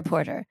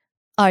 Reporter,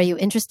 "Are you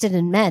interested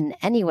in men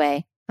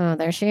anyway?" Oh,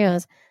 there she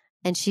is.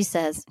 And she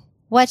says,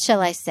 "What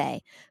shall I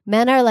say?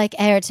 Men are like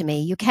air to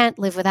me. You can't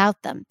live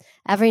without them.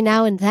 Every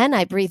now and then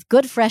I breathe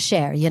good fresh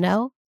air, you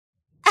know?"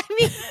 I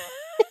mean,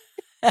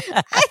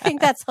 I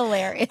think that's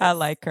hilarious. I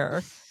like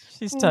her.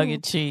 She's tongue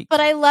in cheek. But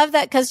I love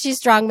that because she's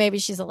strong. Maybe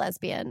she's a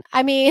lesbian.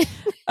 I mean.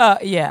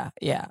 Yeah.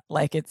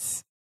 Like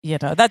it's, you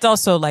know, that's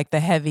also like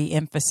the heavy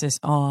emphasis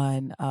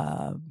on,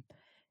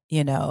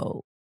 you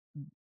know,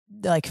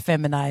 like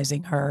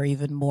feminizing her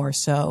even more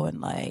so. And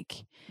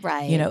like,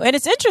 Right. And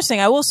it's interesting.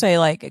 I will say,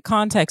 like,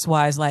 context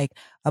wise, like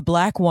a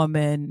Black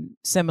woman,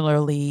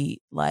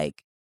 similarly,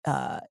 like,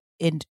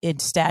 in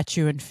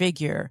stature and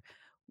figure,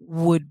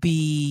 would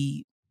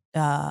be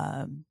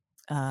masculinized.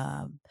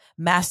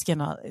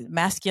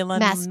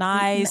 Masculine.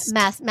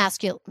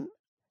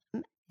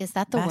 Is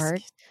that the Mask.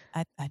 word?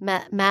 I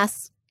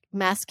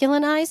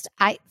Masculinized.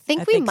 I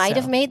think we think might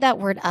have so. made that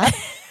word up,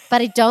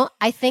 but I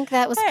think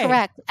that was Hey.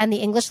 correct. And the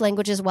English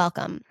language is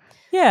welcome.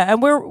 Yeah,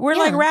 and we're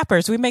like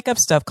rappers. We make up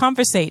stuff.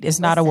 Conversate is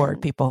not a word,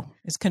 people.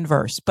 It's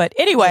converse. But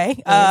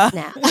anyway, now.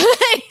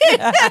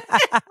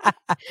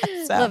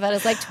 So, love it.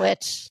 It's like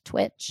Twitch.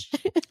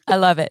 I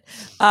love it.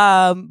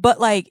 But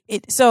like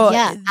it. So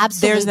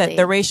absolutely. There's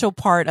the racial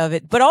part of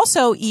it, but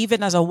also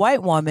even as a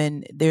white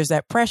woman, there's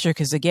that pressure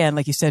because again,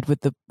 like you said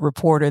with the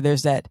reporter,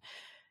 there's that.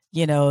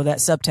 That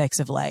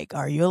subtext of like,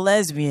 are you a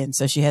lesbian?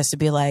 So she has to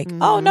be like,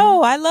 oh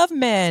no, I love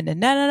men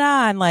and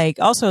nah. And like,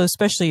 also,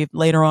 especially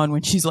later on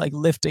when she's like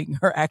lifting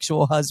her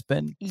actual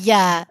husband.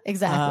 Yeah,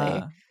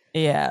 exactly.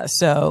 Yeah.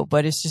 So,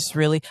 but it's just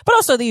really, but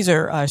also these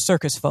are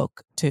circus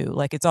folk too.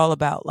 Like it's all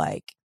about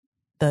like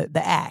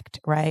the act,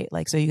 right?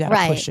 Like, so you got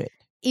to push it.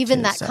 Even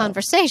too, that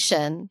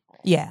conversation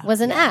was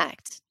an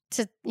act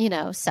to,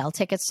 sell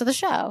tickets to the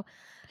show.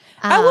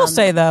 I will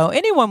say though,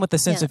 anyone with a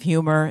sense of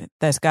humor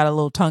that's got a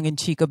little tongue in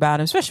cheek about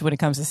him, especially when it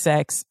comes to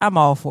sex, I'm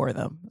all for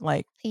them.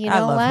 Like,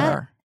 I love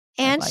her.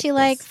 And she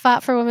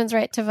fought for women's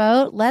right to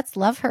vote. Let's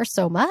love her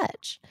so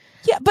much.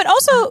 Yeah, but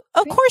also,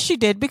 of course she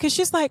did because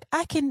she's like,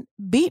 I can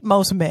beat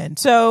most men.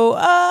 So,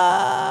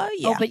 yeah.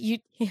 Oh, but and you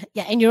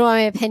don't want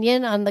my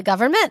opinion on the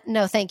government?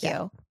 No, thank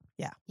you.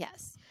 Yeah.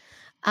 Yes.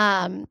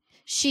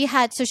 She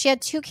had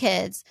 2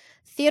 kids.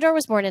 Theodore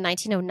was born in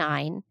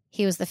 1909.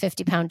 He was the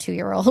 50-pound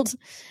 2-year-old.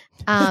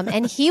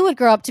 And he would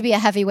grow up to be a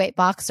heavyweight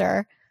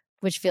boxer,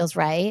 which feels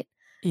right.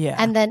 Yeah.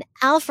 And then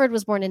Alfred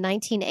was born in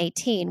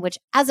 1918, which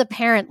as a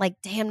parent, like,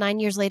 damn, 9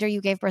 years later,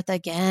 you gave birth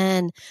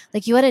again.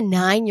 Like you had a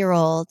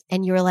 9-year-old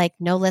and you were like,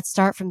 no, let's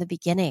start from the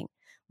beginning.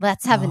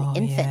 Let's have an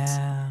infant.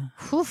 Yeah.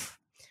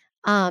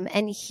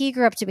 And he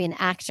grew up to be an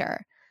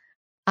actor.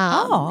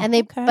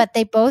 But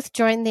they both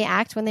joined the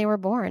act when they were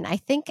born. I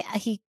think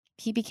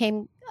he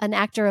became an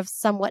actor of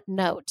somewhat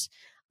note,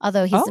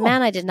 although he's a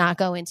man. I did not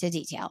go into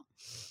detail.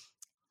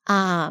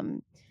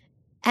 And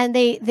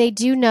they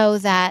do know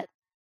that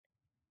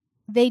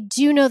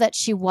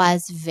she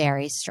was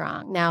very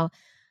strong. Now,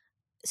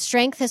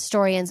 strength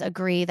historians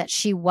agree that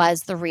she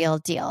was the real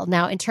deal.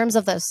 Now, in terms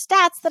of those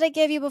stats that I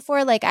gave you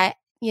before, like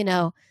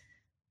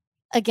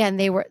again,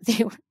 they were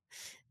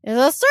it's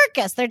a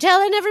circus. They're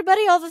telling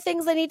everybody all the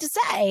things they need to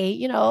say,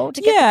 to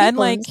get the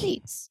people in the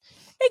seats.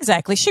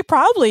 Exactly. She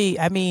probably,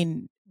 I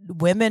mean,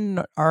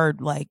 women are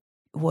like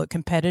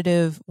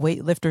competitive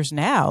weightlifters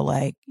now.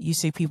 Like you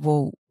see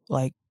people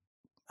like,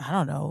 I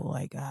don't know,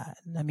 like,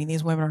 I mean,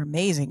 these women are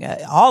amazing.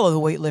 All of the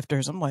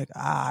weightlifters, I'm like,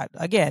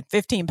 again,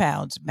 15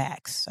 pounds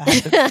max. I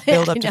have to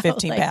build up to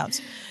 15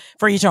 pounds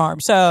for each arm.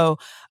 So,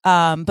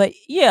 but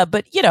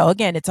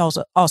again, it's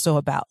also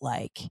about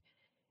like,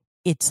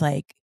 it's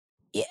like,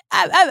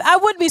 I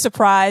wouldn't be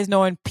surprised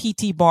knowing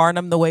P.T.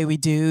 Barnum the way we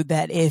do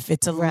that if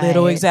it's a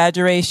little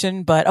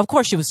exaggeration, but of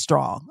course she was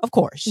strong. Of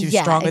course she was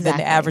stronger than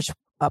the average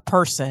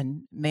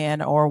person,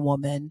 man or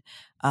woman,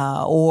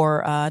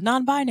 or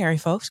non-binary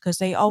folks, because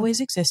they always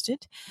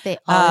existed. They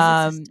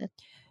always existed.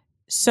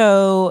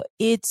 So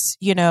it's,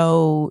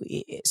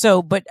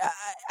 but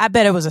I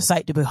bet it was a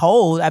sight to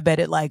behold. I bet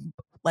it like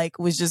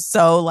was just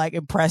so like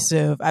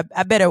impressive.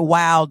 I bet it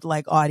wowed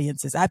like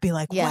audiences. I'd be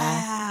like,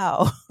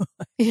 wow.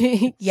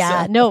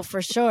 No,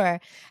 for sure.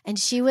 And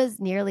she was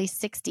nearly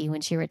 60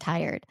 when she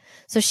retired.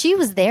 So she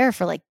was there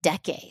for like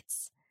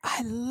decades.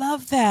 I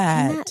love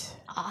that. Isn't that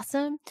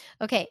awesome?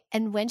 Okay.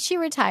 And when she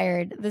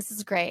retired, this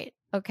is great.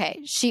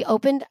 Okay. She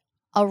opened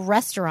a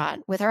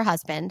restaurant with her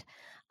husband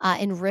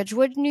in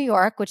Ridgewood, New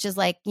York, which is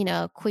like,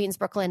 Queens,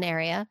 Brooklyn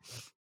area.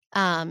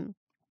 And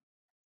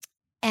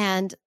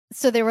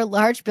so there were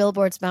large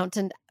billboards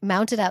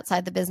mounted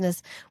outside the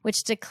business,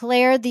 which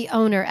declared the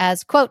owner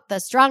as, quote, the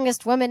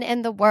strongest woman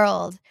in the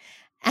world.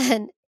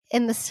 And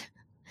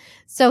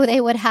so they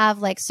would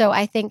have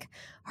I think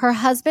her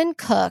husband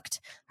cooked,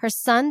 her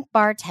son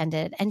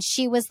bartended, and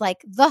she was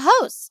like the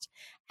host.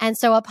 And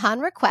so upon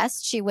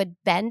request, she would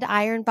bend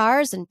iron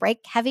bars and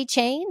break heavy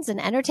chains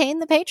and entertain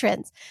the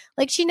patrons.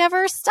 Like she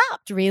never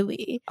stopped,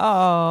 really.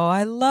 Oh,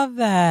 I love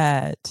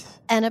that.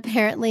 And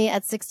apparently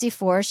at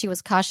 64, she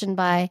was cautioned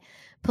by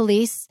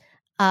police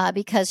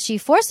because she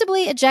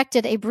forcibly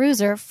ejected a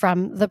bruiser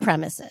from the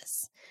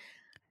premises.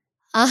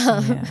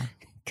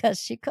 Because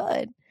she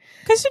could.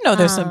 Because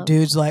there's some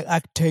dudes like,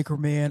 I could take her,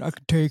 man. I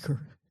could take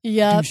her.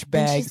 Yeah. Douchebag.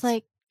 And she's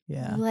like,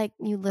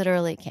 you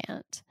literally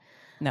can't.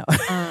 No.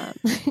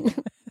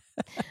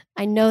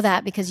 I know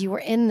that because you were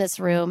in this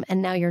room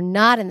and now you're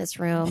not in this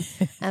room.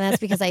 And that's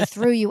because I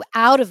threw you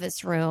out of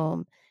this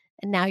room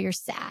and now you're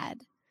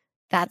sad.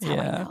 That's how I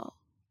know.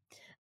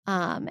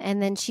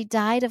 And then she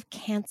died of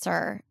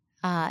cancer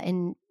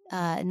in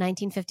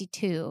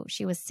 1952.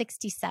 She was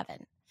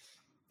 67.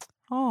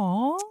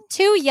 Oh,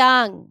 too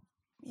young.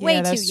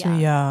 Way that's too young.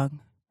 Too young.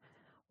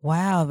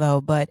 Wow,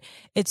 though, but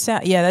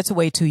yeah, that's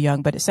way too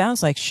young, but it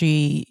sounds like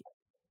did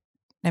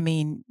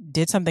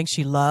something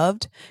she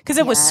loved, because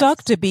it would suck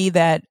Yes. to be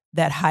that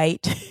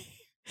height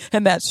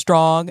and that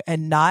strong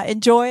and not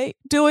enjoy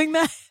doing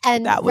that.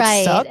 And That would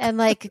right. suck. And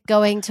like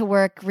going to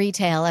work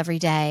retail every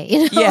day,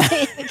 you know? Yeah.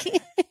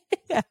 Like,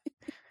 Yeah.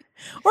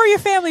 Or your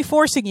family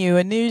forcing you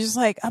and you're just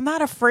like, I'm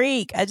not a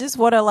freak. I just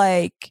want to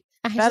like,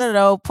 I don't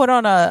know, put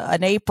on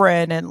an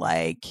apron and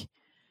like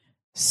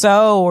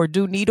sew or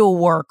do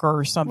needlework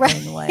or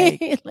something.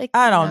 Right. Like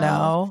I don't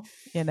know,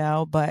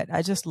 but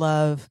I just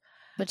love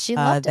but she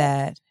loved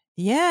that.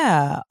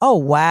 Yeah. Oh,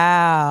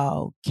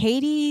 wow.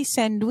 Katie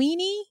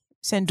Sandwini?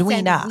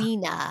 Sandwina.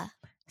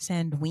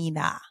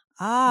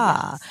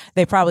 Ah, yes.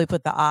 They probably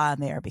put the "ah" in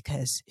there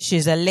because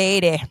she's a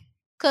lady.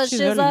 Because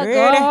she's a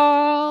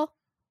girl.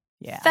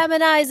 Yeah.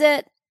 Feminize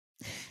it.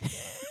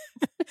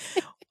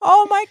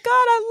 Oh my God,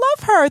 I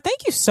love her.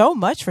 Thank you so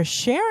much for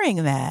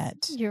sharing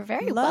that. You're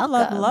very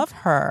welcome. Love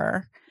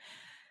her.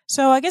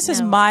 So I guess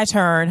it's my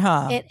turn,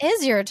 huh? It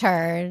is your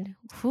turn.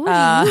 Who do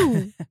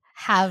you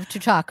have to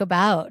talk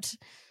about?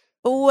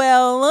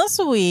 Well, this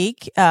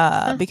week,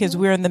 because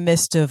we're in the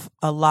midst of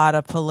a lot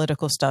of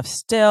political stuff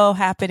still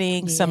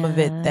happening, some of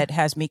it that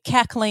has me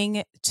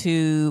cackling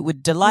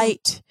with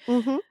delight.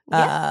 Mm-hmm.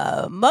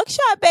 Yeah.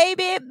 Mugshot,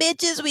 baby,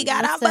 bitches, we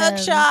got our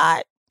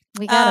mugshot.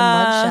 We got a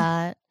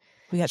mugshot.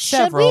 We got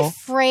several. Should we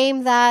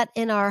frame that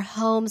in our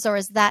homes, or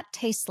is that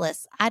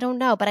tasteless? I don't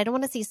know, but I don't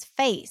want to see his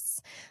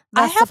face.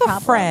 That's I have a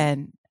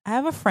friend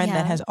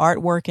that has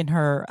artwork in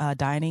her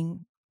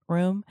dining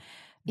room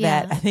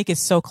that I think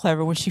is so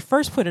clever. When she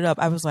first put it up,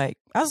 I was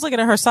looking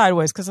at her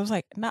sideways because I was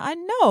like, no, I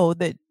know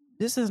that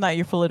this is not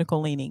your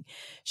political leaning.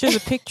 She has a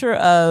picture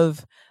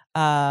of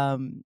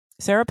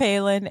Sarah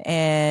Palin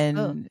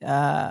and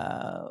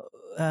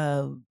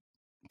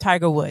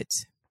Tiger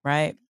Woods,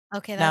 right?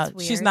 Okay, that's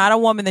weird. She's not a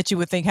woman that you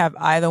would think have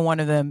either one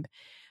of them,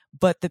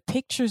 but the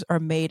pictures are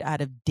made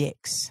out of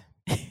dicks.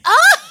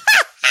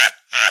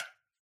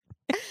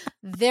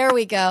 There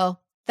we go.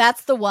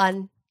 That's the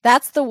one.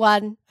 That's the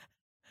one.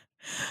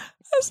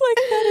 I was like,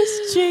 that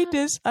is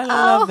genius. I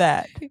love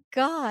that.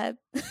 God.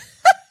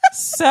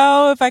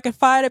 So if I could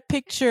find a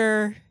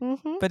picture,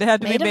 but it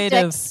had to be made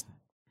of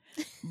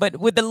but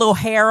with the little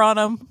hair on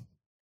them.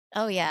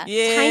 Oh, yeah.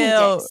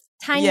 Yeah.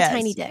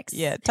 Tiny dicks.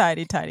 Yeah,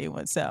 tiny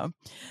ones. So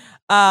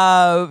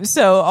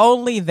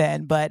only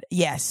then, but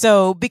yeah.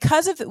 So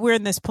because we're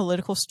in this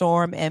political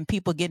storm and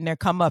people getting their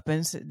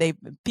comeuppance,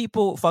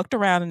 people fucked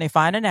around and they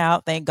finding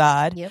out, thank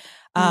God. Yep.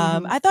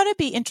 I thought it'd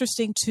be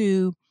interesting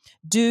to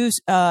do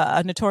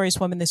a notorious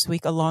woman this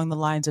week along the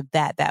lines of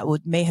that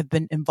may have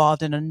been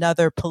involved in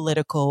another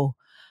political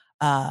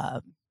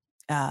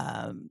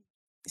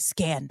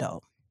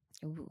scandal.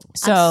 Ooh,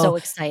 I'm so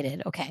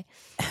excited. Okay.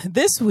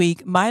 This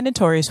week, my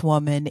notorious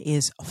woman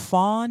is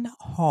FAWN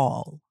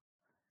Hall.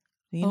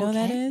 Do you know who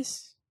that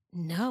is?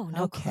 No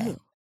clue.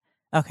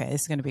 Okay,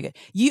 this is going to be good.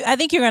 I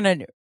think you're going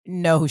to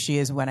know who she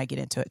is when I get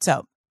into it.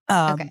 So,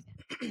 okay.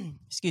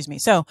 Excuse me.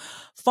 So,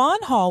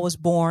 FAWN Hall was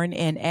born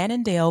in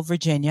Annandale,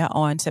 Virginia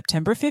on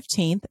September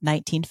 15th,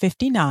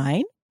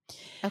 1959.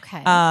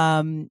 Okay.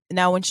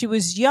 Now, when she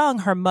was young,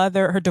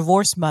 her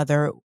divorced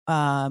mother,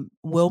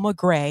 Wilma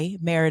Gray,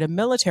 married a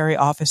military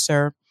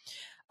officer,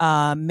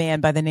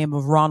 man by the name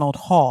of Ronald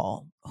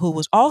Hall, who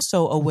was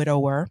also a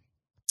widower.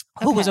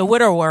 Who was a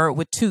widower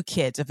with 2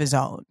 kids of his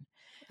own.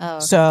 Oh,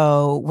 okay.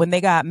 So when they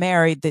got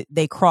married,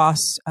 they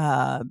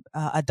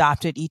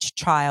adopted each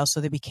child, so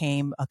they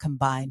became a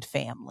combined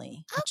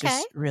family, which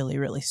is really,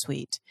 really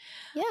sweet.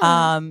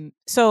 Yeah.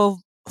 So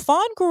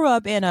Fawn grew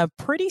up in a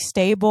pretty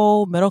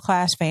stable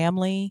middle-class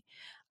family.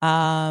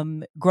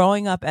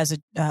 Growing up as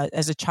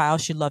a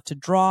child, she loved to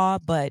draw,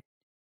 but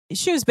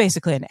she was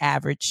basically an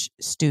average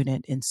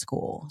student in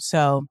school.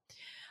 So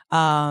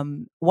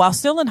while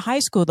still in high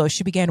school, though,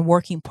 she began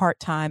working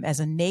part-time as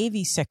a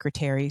Navy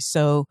secretary.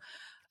 So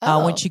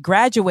when she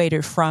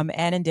graduated from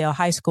Annandale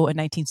High School in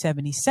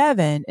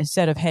 1977,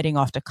 instead of heading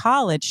off to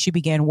college, she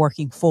began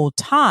working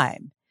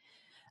full-time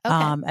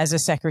as a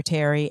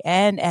secretary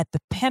and at the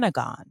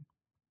Pentagon.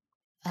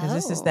 Because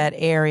this is that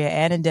area.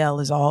 Annandale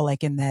is all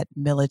like in that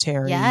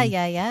military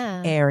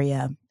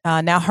area.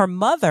 Now, her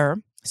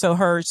mother, so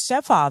her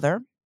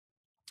stepfather,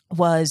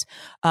 was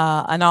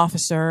an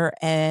officer,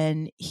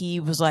 and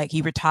he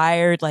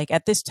retired. Like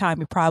at this time,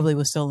 he probably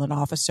was still an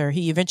officer.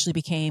 He eventually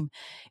became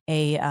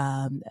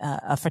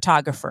a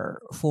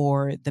photographer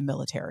for the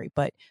military.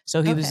 But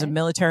so he was a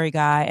military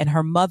guy, and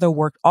her mother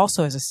worked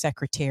also as a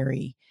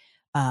secretary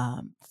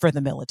for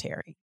the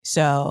military.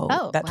 So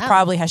that's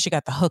probably how she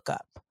got the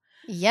hookup.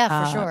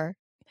 Yeah, for sure.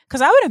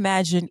 Because I would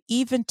imagine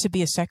even to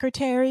be a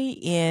secretary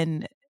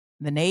in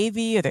the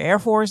Navy or the Air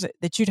Force,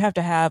 that you'd have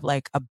to have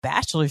like a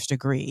bachelor's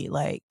degree.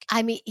 Like,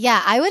 I mean, yeah,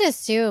 I would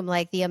assume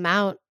like the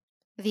amount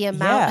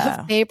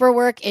of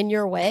paperwork in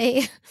your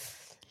way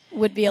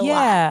would be a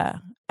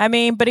lot. I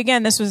mean, but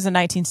again, this was the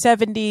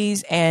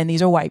 1970s and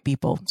these are white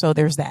people. So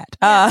there's that.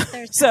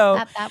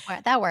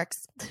 That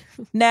works.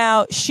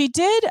 Now she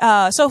did,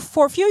 so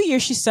for a few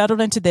years she settled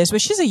into this, but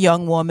she's a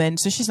young woman.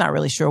 So she's not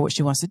really sure what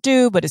she wants to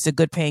do, but it's a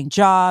good paying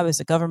job. It's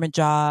a government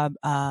job.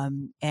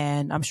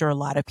 And I'm sure a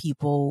lot of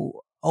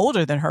people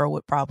older than her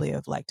would probably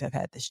have liked to have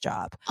had this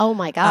job. Oh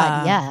my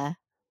God. Yeah.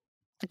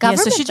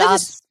 Government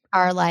jobs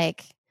are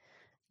like,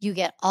 you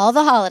get all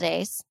the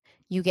holidays.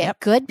 You get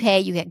good pay.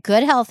 You get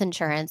good health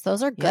insurance.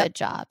 Those are good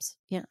jobs.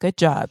 Yeah. Good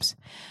jobs.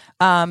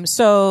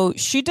 So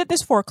she did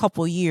this for a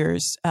couple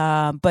years,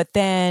 but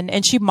then,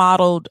 and she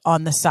modeled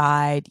on the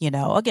side,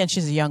 again,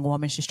 she's a young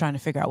woman. She's trying to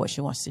figure out what she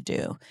wants to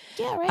do.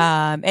 Yeah,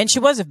 right. And she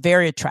was a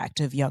very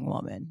attractive young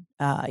woman,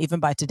 even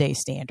by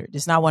today's standard.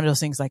 It's not one of those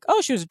things like,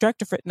 oh, she was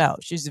attractive. No,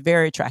 she's a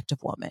very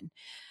attractive woman.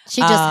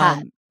 She just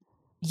hot.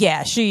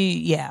 Yeah,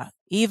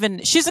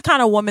 even she's the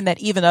kind of woman that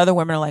even other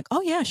women are like,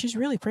 oh yeah, she's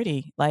really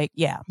pretty. Like,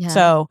 yeah.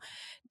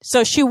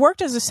 So she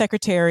worked as a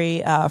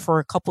secretary for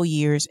a couple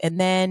years, and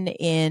then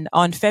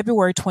on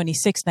February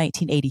 26,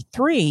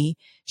 1983,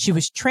 she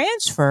was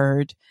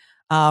transferred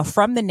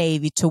from the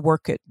Navy to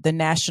work at the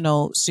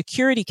National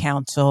Security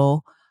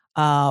Council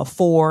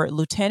for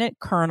Lieutenant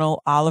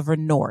Colonel Oliver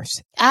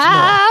North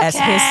as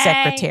his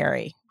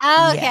secretary.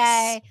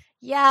 Okay.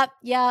 Yes.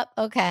 Yep.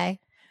 Okay.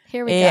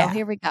 Here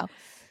we go.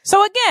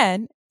 So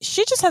again,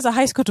 she just has a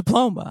high school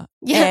diploma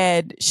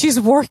and she's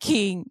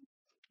working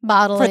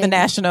modeling for the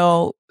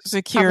National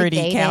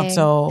Security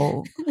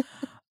Council.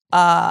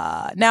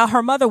 Now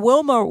her mother,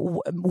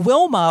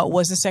 Wilma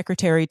was the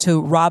secretary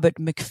to Robert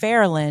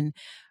McFarlane,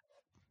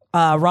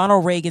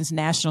 Ronald Reagan's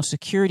national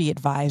security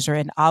advisor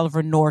and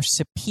Oliver North's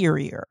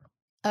superior.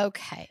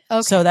 Okay.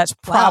 So that's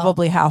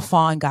probably how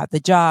FAWN got the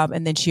job.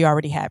 And then she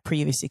already had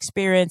previous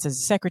experience as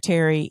a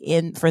secretary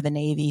for the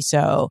Navy.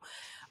 So,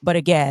 but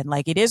again,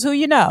 like it is who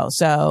you know.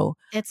 So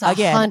it's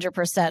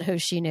 100% who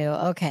she knew.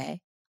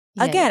 Okay.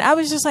 I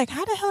was just like,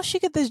 how the hell she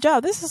get this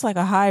job? This is like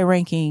a high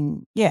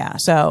ranking. Yeah.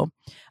 So,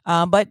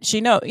 but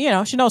she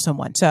knows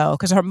someone. So,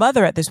 cause her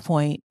mother at this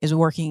point is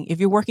working, if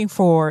you're working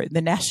for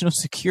the national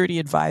security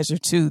advisor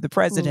to the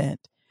president,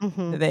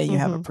 then you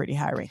have a pretty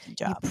high ranking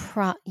job.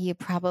 You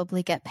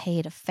probably get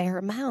paid a fair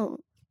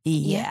amount.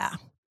 Yeah.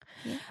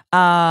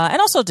 And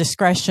also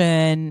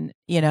discretion,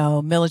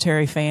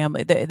 military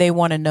family. They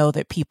want to know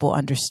that people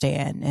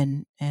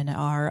understand and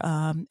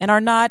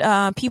are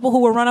not people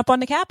who will run up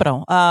on the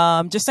Capitol.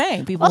 Just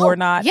saying, people who are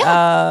not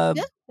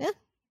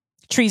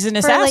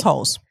treasonous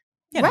assholes.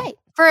 Right.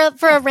 For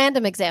a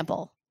random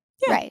example.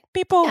 Yeah. Right.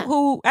 People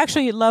who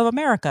actually love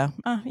America.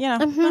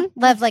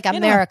 Love like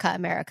America,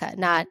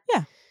 not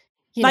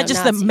not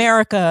just the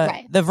America,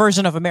 the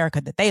version of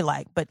America that they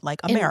like, but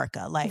like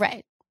America,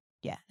 like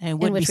yeah,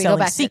 and would be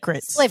selling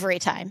secrets. Slavery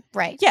time,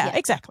 right? Yeah,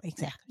 exactly.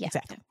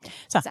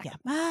 So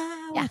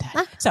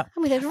So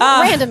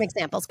random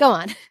examples. Go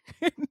on.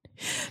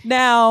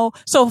 Now,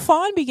 so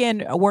FAWN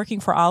began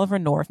working for Oliver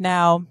North.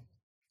 Now,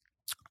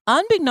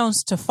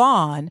 unbeknownst to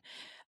FAWN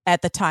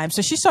at the time,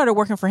 so she started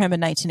working for him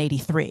in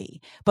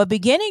 1983. But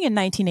beginning in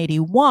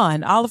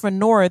 1981, Oliver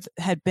North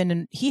had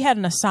an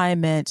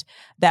assignment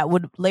that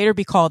would later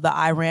be called the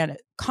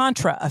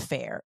Iran-Contra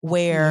affair,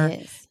 where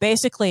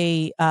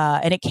basically,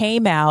 and it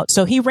came out.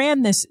 So he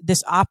ran this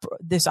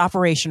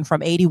operation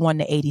from 81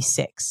 to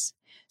 86.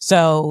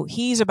 So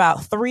he's about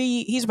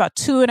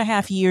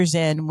 2.5 years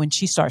in when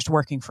she starts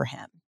working for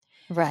him.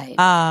 Right.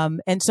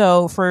 And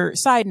so for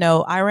side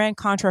note,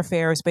 Iran-Contra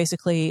affair is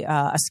basically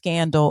a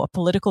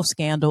political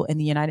scandal in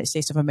the United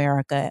States of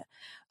America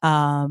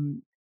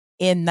in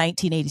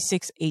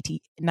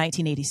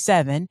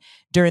 1987.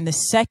 During the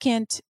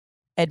second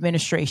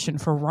administration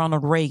for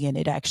Ronald Reagan,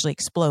 it actually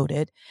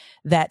exploded.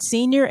 That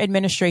senior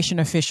administration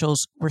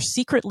officials were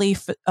secretly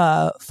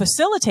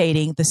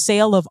facilitating the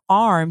sale of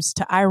arms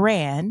to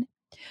Iran,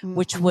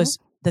 which was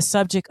the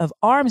subject of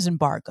arms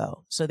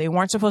embargo. So they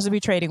weren't supposed to be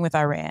trading with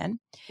Iran.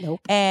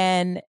 Nope.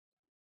 And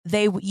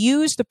they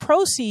used the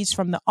proceeds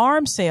from the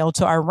arms sale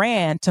to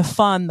Iran to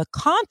fund the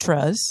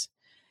Contras,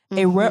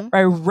 a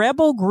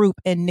rebel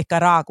group in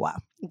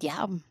Nicaragua.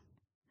 Yeah.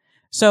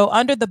 So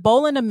under the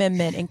Bolin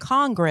Amendment in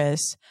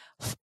Congress,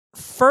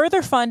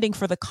 further funding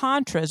for the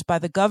Contras by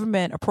the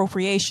government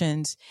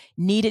appropriations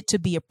needed to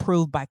be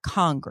approved by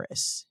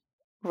Congress.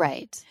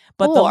 Right.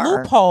 But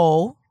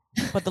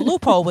the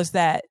loophole was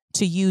that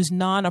to use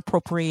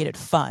non-appropriated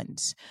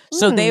funds.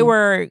 So they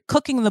were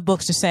cooking the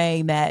books to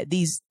saying that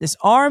this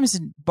arms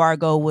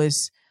embargo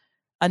was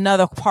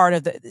another part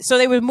of so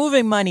they were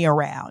moving money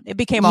around. It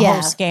became a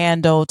whole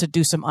scandal to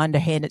do some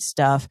underhanded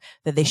stuff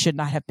that they should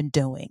not have been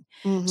doing.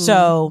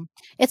 So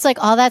it's like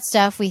all that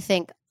stuff we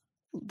think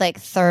like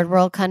third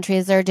world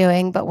countries are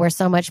doing, but we're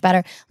so much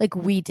better. Like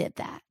we did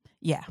that.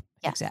 Yeah.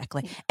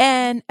 Exactly.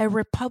 And a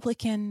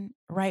Republican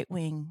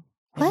right-wing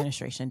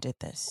administration did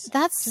this.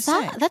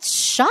 That's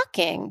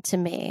shocking to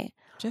me.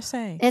 Just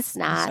saying. It's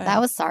not. That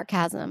was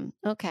sarcasm.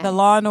 Okay. The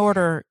Law and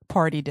Order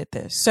party did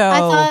this. So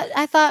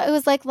I thought it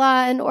was like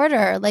Law and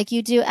Order. Like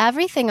you do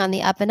everything on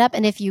the up and up.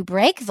 And if you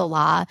break the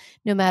law,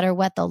 no matter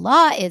what the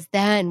law is,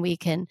 then we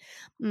can.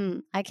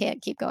 I can't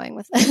keep going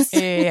with this.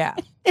 Yeah.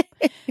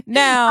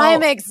 Now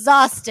I'm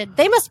exhausted.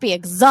 They must be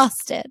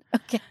exhausted.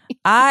 Okay.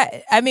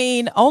 I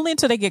mean, only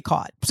until they get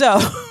caught. So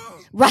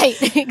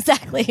right.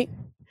 Exactly.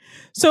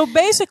 So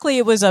basically,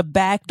 it was a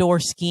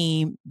backdoor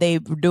scheme. They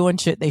were doing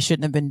shit they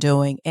shouldn't have been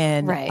doing.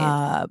 And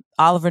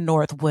Oliver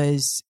North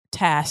was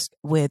tasked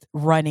with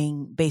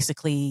running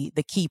basically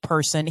the key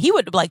person. He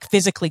would like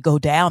physically go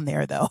down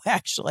there, though,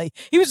 actually.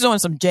 He was doing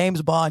some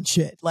James Bond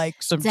shit,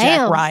 like some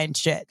Jack Ryan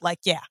shit. Like,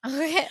 yeah.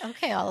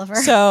 Okay, Oliver.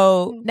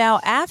 So now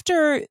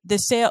after the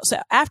sales,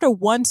 after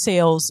one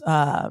sales,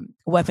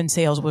 weapon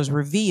sales was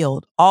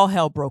revealed, all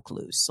hell broke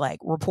loose. Like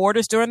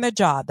reporters doing their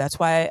job. That's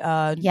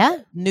why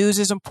news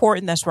is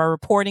important. That's why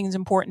reporting is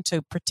important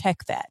to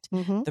protect that.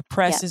 The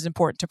press is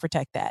important to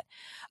protect that.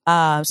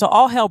 So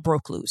all hell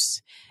broke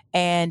loose.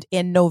 And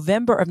in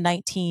November of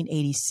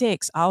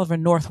 1986, Oliver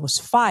North was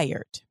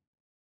fired.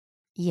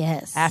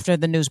 Yes. After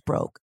the news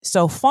broke.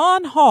 So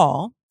Fawn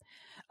Hall,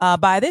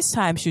 by this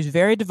time, she was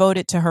very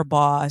devoted to her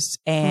boss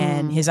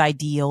and his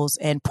ideals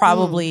and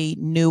probably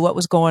knew what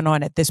was going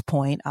on at this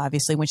point.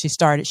 Obviously, when she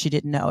started, she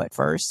didn't know at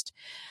first.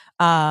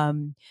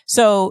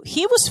 So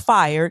he was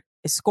fired,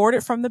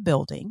 escorted from the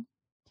building.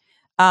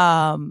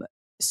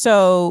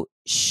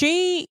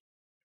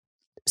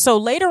 So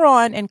later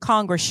on in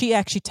Congress, she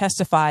actually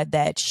testified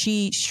that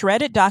she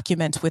shredded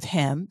documents with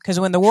him because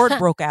when the word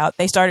broke out,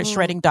 they started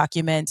shredding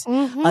documents,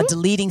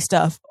 deleting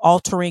stuff,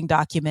 altering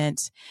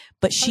documents.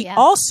 But she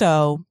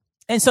also,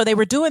 and so they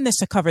were doing this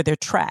to cover their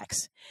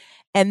tracks.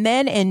 And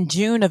then in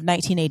June of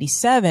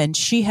 1987,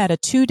 she had a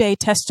 2-day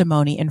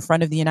testimony in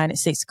front of the United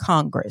States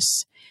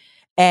Congress.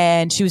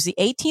 And she was the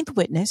 18th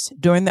witness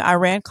during the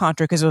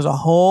Iran-Contra because it was a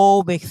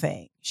whole big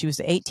thing. She was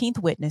the 18th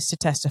witness to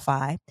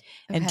testify.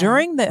 And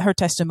during her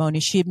testimony,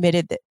 she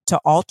admitted to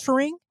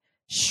altering,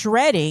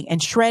 shredding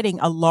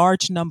a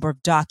large number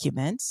of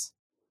documents.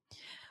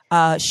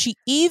 She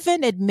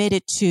even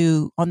admitted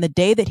to, on the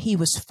day that he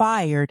was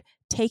fired,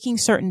 taking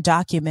certain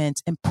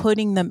documents and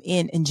putting them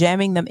in and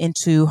jamming them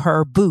into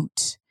her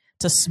boot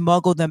to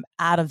smuggle them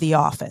out of the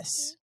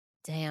office.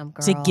 Damn,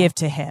 girl. To give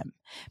to him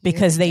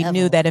because they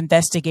knew that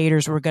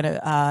investigators were going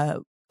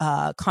to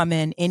come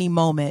in any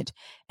moment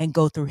and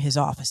go through his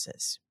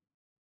offices.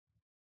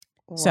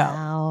 Wow.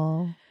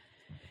 So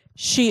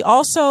she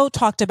also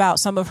talked about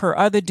some of her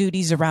other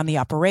duties around the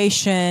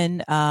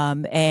operation.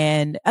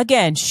 And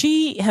again,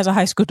 she has a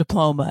high school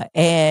diploma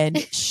and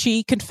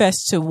she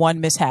confessed to one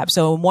mishap.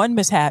 So in one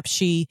mishap,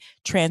 she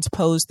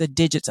transposed the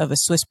digits of a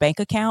Swiss bank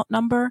account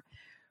number,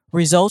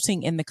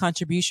 resulting in the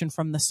contribution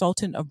from the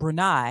Sultan of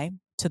Brunei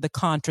to the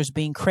Contras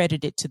being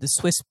credited to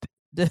Swiss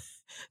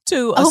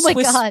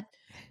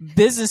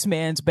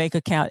businessman's bank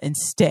account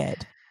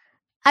instead.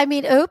 I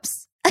mean,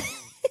 oops.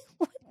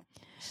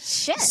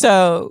 Shit.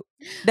 So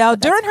now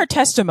during her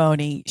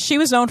testimony, she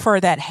was known for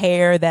that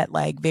hair, that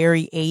like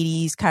very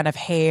 80s kind of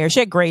hair. She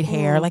had great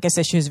hair. Like I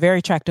said, she was a very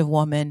attractive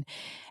woman.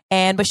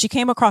 But she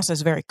came across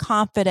as very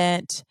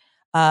confident,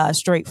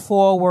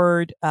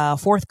 straightforward,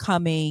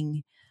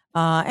 forthcoming,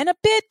 and a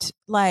bit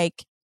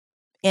like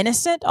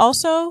innocent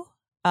also.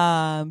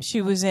 At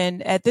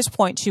this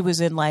point, she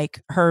was in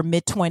like her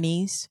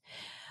mid-20s.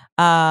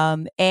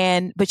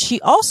 But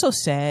she also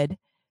said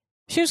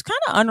she was kind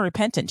of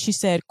unrepentant. She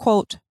said,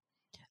 quote,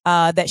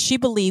 that she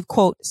believed,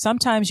 quote,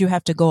 sometimes you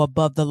have to go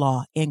above the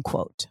law, end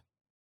quote.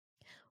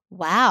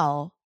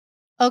 Wow.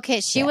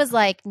 Okay. She was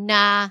like,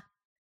 nah,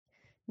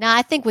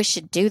 I think we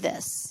should do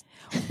this.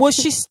 Well,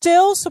 she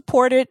still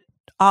supported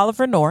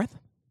Oliver North.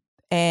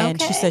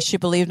 And she said she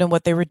believed in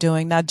what they were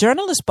doing. Now,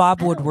 journalist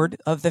Bob Woodward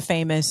of the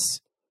famous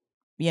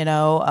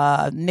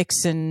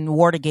Nixon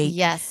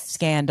Watergate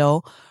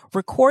scandal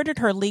recorded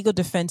her legal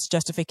defense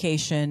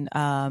justification.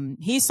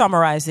 He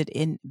summarized it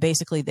in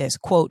basically this,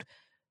 quote,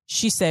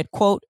 she said,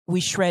 quote,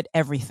 we shred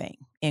everything,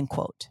 end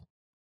quote.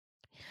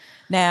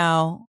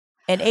 Now,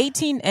 in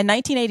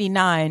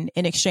 1989,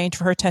 in exchange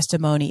for her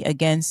testimony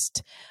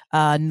against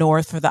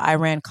North for the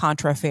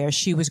Iran-Contra affair,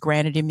 she was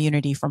granted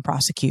immunity from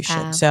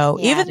prosecution.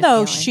 Even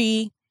though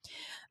she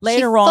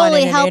later on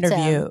in an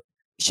interview,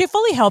 she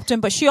fully helped him,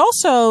 but she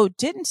also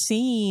didn't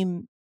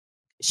seem,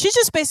 she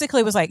just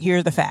basically was like, here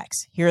are the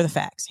facts,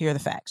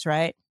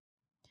 right?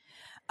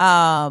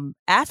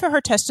 After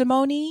her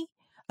testimony,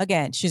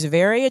 again, she's a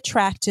very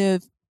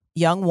attractive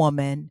young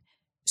woman.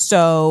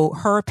 So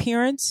her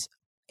appearance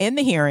in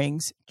the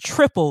hearings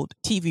tripled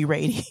TV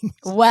ratings.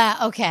 Wow.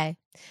 Okay.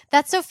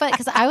 That's so funny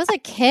because I was a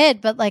kid,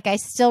 but like I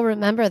still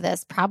remember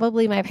this.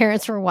 Probably my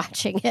parents were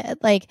watching it,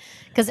 like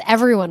because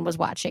everyone was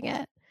watching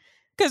it.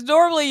 Because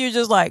normally you're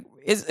just like,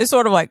 it's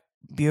sort of like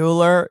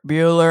Bueller,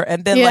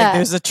 and then like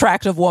there's an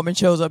attractive woman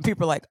shows up.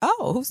 People are like,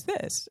 oh, who's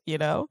this? You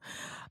know?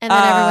 And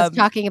then everyone's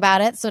talking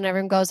about it. So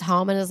everyone goes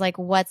home and is like,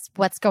 what's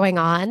going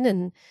on?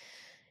 And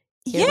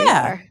here we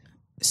are.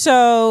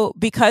 So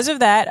because of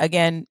that,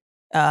 again,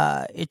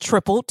 it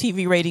tripled.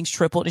 TV ratings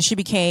tripled, and she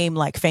became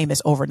like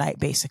famous overnight,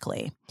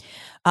 basically.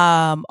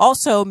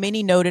 Also,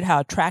 many noted how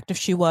attractive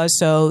she was.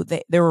 So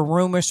there were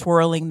rumors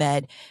swirling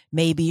that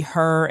maybe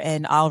her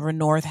and Oliver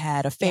North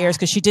had affairs,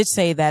 because she did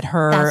say that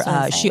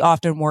she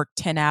often worked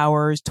 10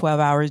 hours, 12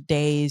 hours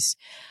days.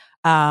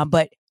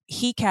 But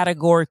he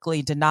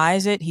categorically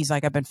denies it. He's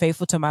like, I've been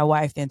faithful to my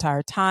wife the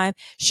entire time.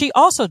 She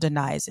also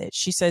denies it.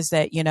 She says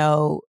that,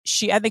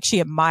 I think she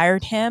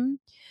admired him.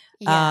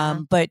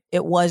 But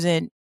it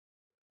wasn't,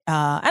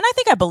 and I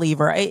think I believe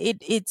her.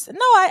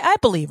 I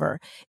believe her.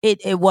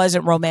 It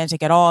wasn't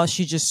romantic at all.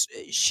 She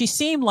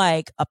seemed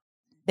like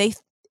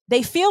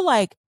they feel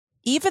like,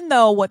 even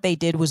though what they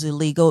did was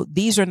illegal,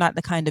 these are not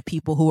the kind of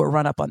people who would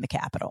run up on the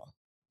Capitol.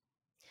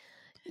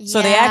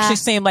 So they actually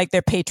seemed like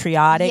they're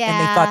patriotic, and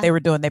they thought they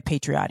were doing their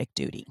patriotic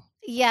duty.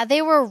 Yeah,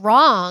 they were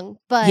wrong,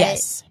 but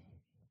yes.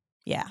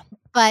 Yeah.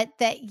 But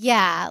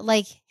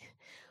like,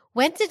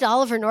 when did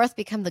Oliver North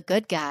become the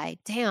good guy?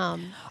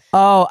 Damn.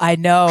 Oh, I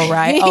know,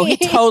 right? Oh, he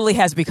totally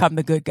has become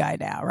the good guy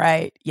now,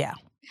 right? Yeah.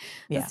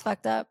 That's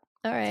fucked up.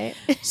 All right.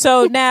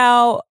 So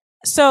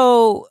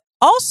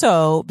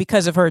also,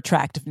 because of her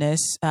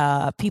attractiveness,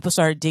 people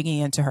started digging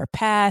into her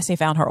past. They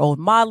found her old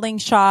modeling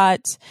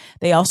shots.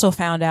 They also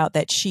found out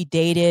that she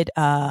dated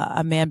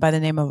a man by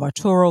the name of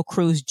Arturo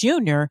Cruz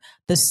Jr.,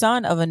 the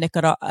son of a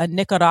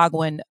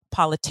Nicaraguan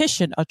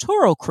politician,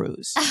 Arturo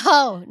Cruz.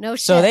 Oh, no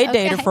shit. So they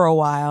dated for a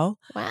while.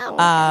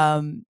 Wow.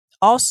 Okay.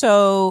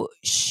 Also,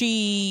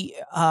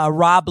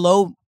 Rob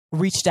Lowe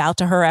reached out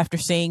to her after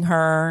seeing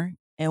her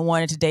and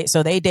wanted to date.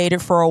 So they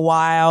dated for a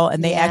while,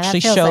 and they actually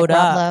showed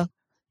up.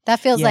 That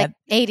feels like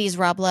 80s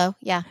Rob Lowe.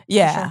 Yeah.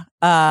 Yeah. Sure.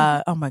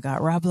 Oh my God.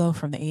 Rob Lowe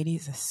from the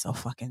 80s is so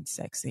fucking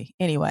sexy.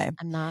 Anyway.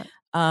 I'm not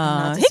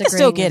he can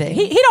still get it.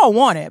 He don't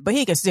want it, but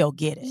he can still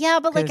get it.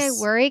 Yeah, but like, I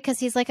worry because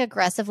he's like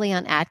aggressively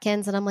on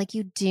Atkins, and I'm like,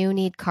 you do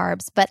need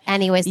carbs. But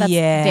anyways, that's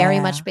very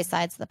much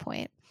besides the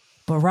point.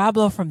 But Rob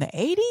Lowe from the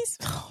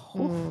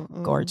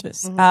 80s?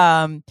 Gorgeous.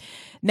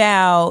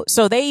 Now,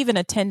 so they even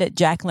attended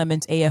Jack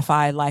Lemmon's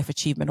AFI Life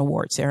Achievement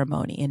Award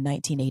ceremony in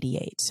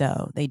 1988.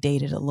 So they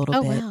dated a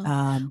little bit.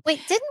 Wow.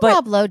 Wait, didn't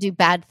Rob Lowe do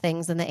bad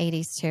things in the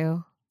 80s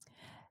too?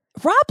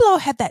 Rob Lowe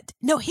had that.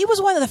 No, he was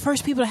one of the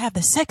first people to have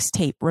the sex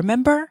tape.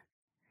 Remember?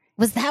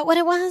 Was that what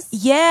it was?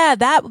 Yeah,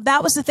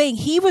 that was the thing.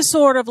 He was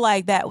sort of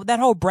like that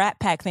whole Brat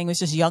Pack thing was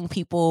just young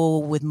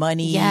people with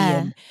money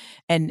and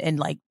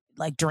like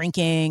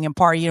drinking and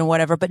partying and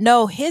whatever. But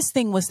no, his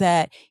thing was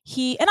that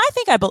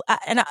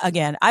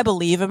I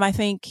believe him. I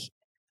think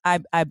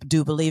I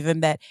do believe him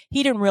that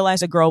he didn't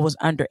realize a girl was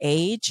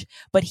underage,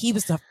 but he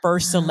was the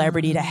first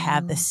celebrity to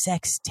have the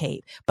sex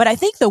tape. But I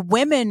think the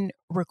women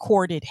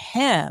recorded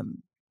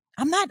him.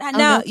 I'm not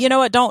now. You know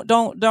what?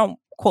 Don't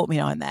quote me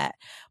on that.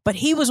 But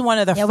he was one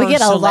of the first we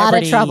get a lot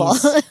of trouble.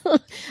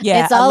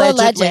 Yeah, it's all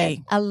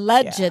allegedly.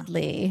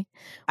 Allegedly.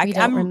 Yeah. We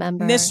don't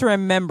remember.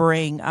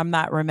 Misremembering. I'm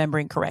not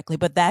remembering correctly,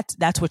 but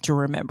that's what you're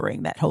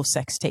remembering, that whole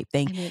sex tape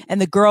thing. And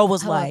the girl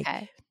was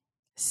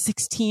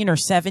 16 or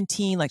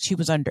 17, like she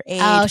was underage.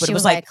 Oh, but she it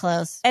was like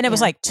close. And it was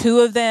like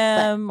 2 of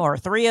them or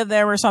 3 of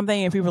them or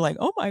something. And people were like,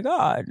 oh my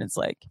God. And it's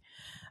like,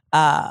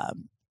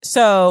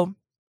 so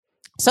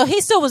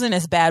he still was in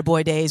his bad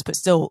boy days, but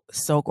still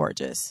so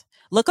gorgeous.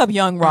 Look up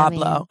young Rob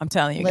Lowe. I'm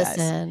telling you guys.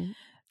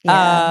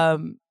 Yeah.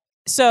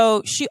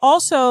 So she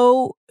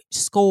also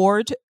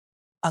scored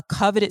a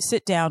coveted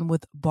sit down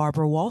with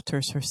Barbara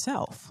Walters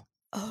herself.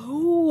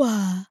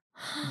 Oh,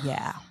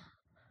 yeah.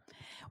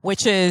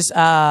 Which is,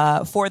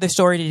 for the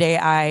story today,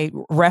 I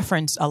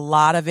referenced a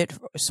lot of it,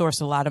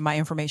 sourced a lot of my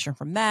information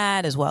from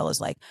that, as well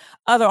as like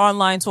other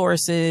online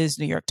sources,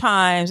 New York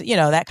Times,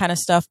 that kind of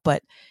stuff.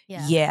 But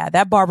yeah,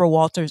 that Barbara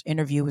Walters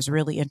interview was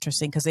really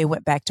interesting because they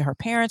went back to her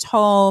parents'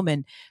 home,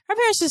 and her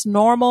parents is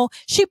normal.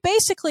 She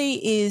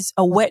basically is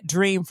a wet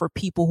dream for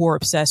people who are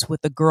obsessed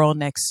with the girl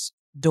next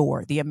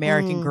door, the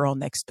American girl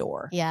next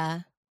door.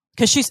 Yeah.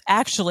 Because she's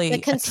actually the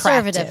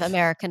conservative attractive.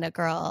 American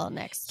girl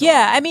next door.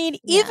 Yeah, I mean,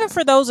 even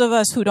for those of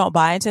us who don't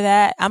buy into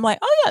that, I'm like,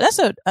 oh yeah, that's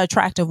an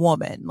attractive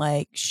woman.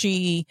 Like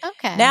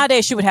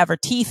nowadays she would have her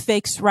teeth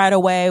fixed right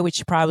away, which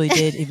she probably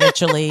did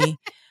eventually. It's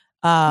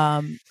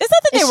not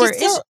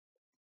that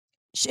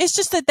it's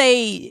just that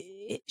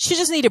she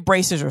just needed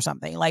braces or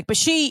something. Like, but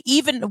she,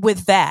 even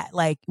with that,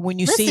 like when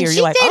you see her,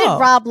 you're like, she dated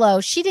Rob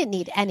Lowe. She didn't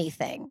need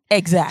anything.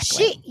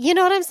 Exactly. You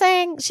know what I'm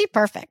saying? She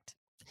perfect.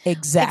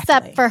 Exactly.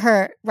 Except for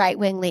her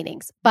right-wing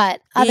leanings.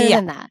 But other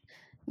than that,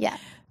 yeah.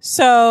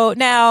 So in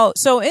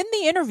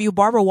the interview,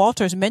 Barbara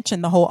Walters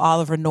mentioned the whole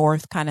Oliver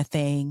North kind of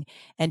thing.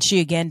 And she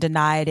again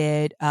denied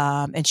it.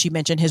 And she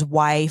mentioned his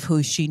wife,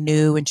 who she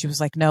knew. And she was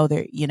like, no,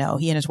 he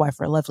and his wife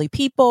are lovely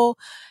people.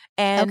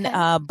 And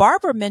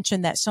Barbara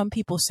mentioned that some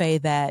people say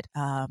that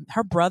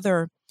her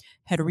brother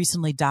had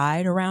recently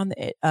died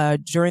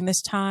during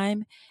this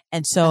time.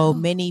 And so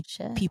many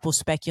people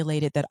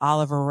speculated that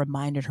Oliver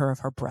reminded her of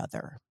her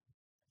brother.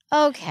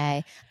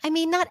 Okay. I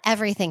mean, not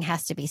everything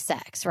has to be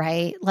sex,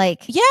 right?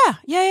 Like, yeah.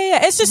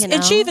 It's just,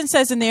 and she even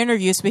says in the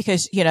interviews,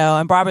 because,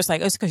 and Barbara's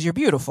like, it's because you're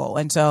beautiful.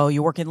 And so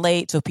you're working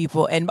late. So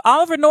people, and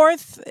Oliver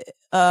North,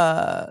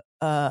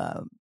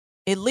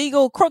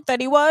 illegal crook that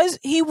he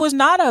was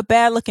not a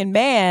bad looking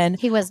man.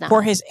 He was not.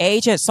 For his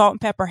age, had salt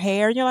and pepper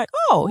hair. And you're like,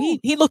 oh,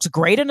 he looks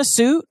great in a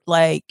suit,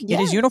 like in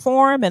his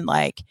uniform. And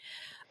like,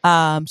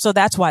 so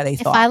that's why they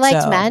thought. If I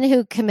liked men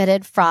who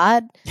committed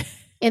fraud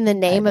in the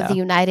name of the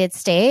United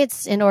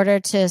States in order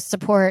to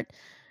support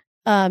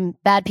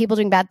bad people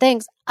doing bad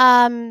things,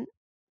 then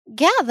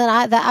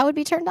I would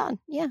be turned on.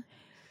 Yeah.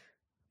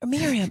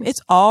 Miriam,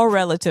 it's all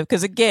relative.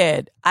 Because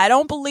again, I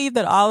don't believe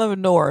that Oliver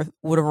North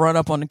would have run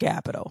up on the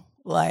Capitol.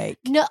 Like,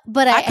 no,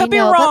 but I could be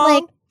know,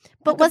 wrong.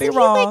 But wasn't he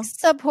like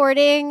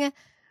supporting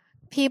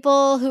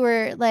people who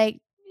were like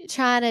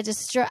trying to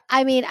destroy?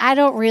 I mean, I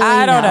don't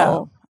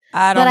know.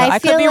 I don't know. I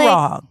could be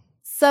wrong.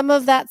 Some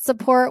of that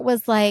support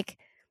was like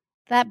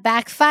that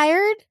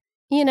backfired,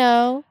 you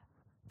know?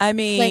 I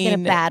mean, like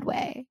in a bad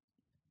way.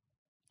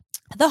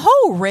 The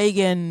whole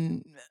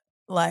Reagan,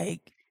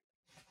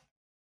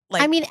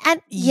 I mean,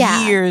 and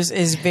years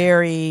is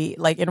very,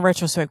 like, in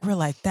retrospect, we're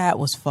like, that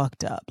was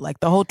fucked up.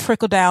 Like the whole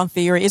trickle down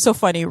theory. It's so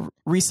funny.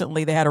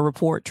 Recently, they had a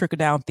report, trickle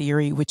down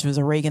theory, which was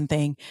a Reagan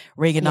thing.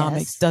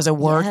 Reaganomics doesn't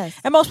work. Yes.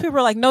 And most people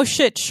are like, no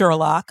shit,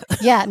 Sherlock.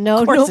 Yeah,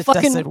 no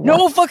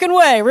fucking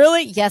way.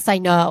 Really? Yes, I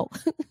know.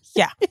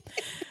 Yeah.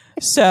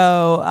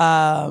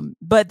 So,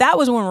 but that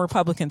was when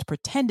Republicans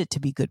pretended to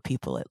be good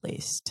people, at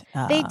least.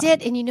 They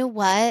did. And you know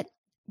what?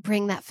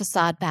 Bring that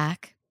facade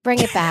back. Bring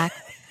it back.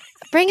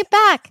 Bring it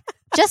back.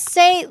 Just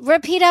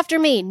repeat after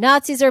me.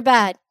 Nazis are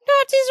bad.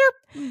 Nazis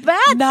are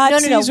bad.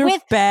 Nazis are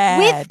bad.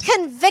 With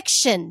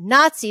conviction,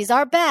 Nazis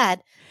are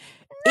bad.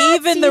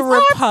 Even the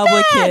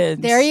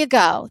Republicans. There you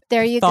go.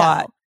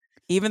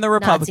 Even the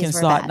Republicans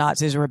thought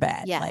Nazis were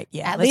bad. Yeah.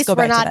 At least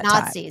we're not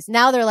Nazis.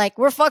 Now they're like,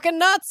 we're fucking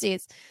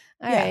Nazis.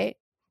 All right.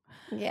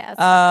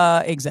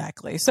 Yeah.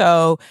 Exactly.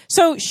 So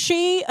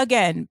she,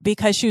 again,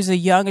 because she was a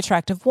young,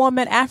 attractive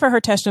woman, after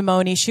her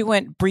testimony, she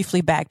went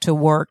briefly back to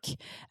work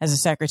as a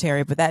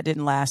secretary, but that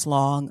didn't last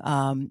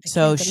long.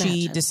 So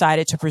she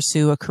decided to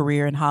pursue a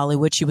career in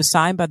Hollywood. She was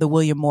signed by the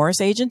William Morris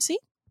Agency.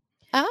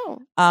 Oh.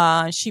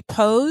 She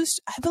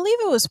posed, I believe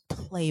it was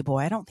Playboy.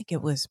 I don't think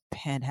it was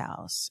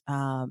Penthouse.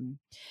 And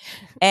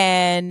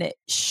I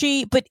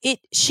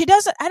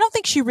don't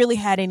think she really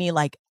had any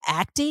like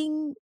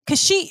acting, because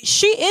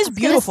she is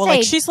beautiful.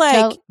 Like she's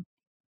like,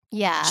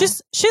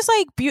 she's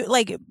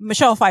like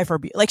Michelle Pfeiffer.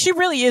 Like she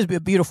really is a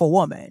beautiful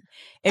woman.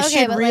 If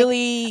she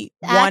really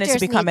wanted to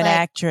become an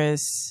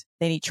actress,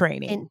 they need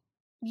training.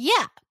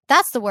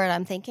 That's the word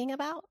I'm thinking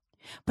about.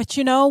 But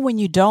when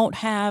you don't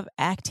have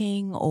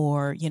acting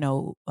or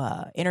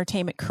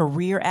entertainment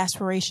career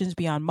aspirations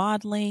beyond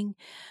modeling,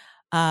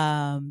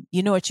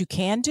 you know what you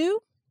can do?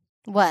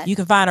 What? You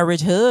can find a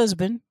rich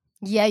husband.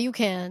 Yeah, you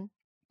can.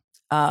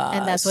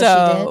 And that's what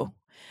she did.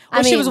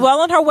 Well, she was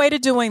well on her way to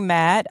doing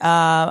that.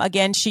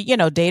 Again, she,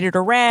 dated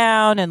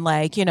around and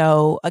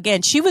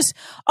again, she was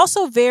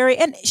also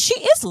and she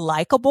is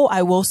likable.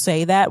 I will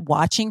say that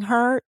watching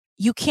her,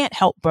 you can't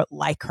help but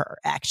like her,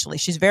 actually.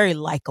 She's very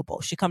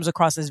likable. She comes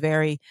across as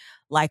very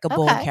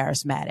likable and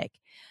charismatic.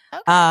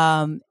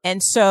 Okay.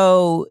 And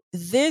so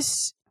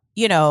this,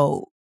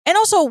 and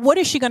also, what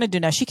is she going to do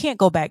now? She can't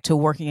go back to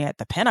working at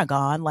the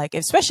Pentagon. Like,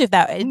 especially if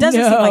it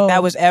doesn't seem like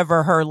that was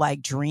ever her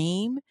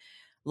dream.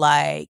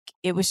 Like,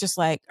 it was just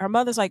like, her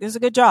mother's like, this is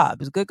a good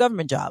job. It's a good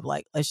government job.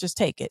 Like, let's just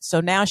take it.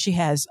 So now she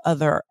has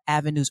other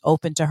avenues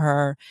open to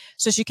her.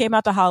 So she came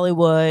out to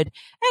Hollywood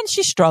and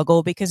she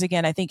struggled because,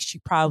 again, I think she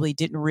probably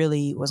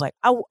was like,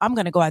 I'm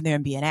going to go out there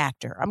and be an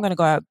actor. I'm going to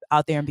go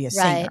out there and be a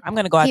singer. I'm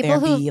going to go out there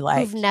and be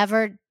like.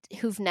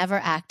 Who've never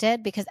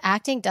acted, because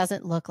acting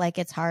doesn't look like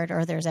it's hard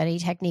or there's any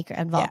technique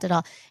involved at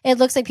all. It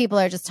looks like people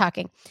are just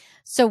talking.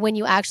 So when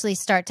you actually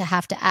start to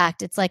have to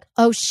act, it's like,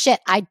 oh shit,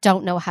 I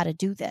don't know how to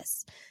do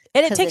this.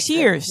 And it takes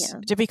years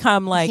to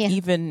become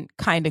even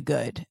kind of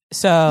good.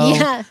 So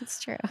yeah, it's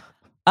true.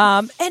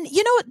 And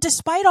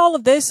despite all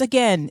of this,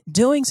 again,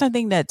 doing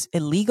something that's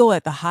illegal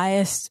at the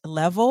highest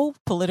level,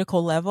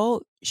 political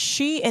level,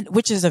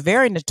 which is a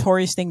very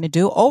notorious thing to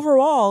do.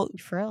 Overall,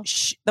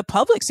 the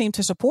public seemed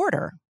to support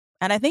her.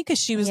 And I think because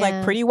she was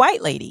like pretty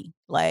white lady,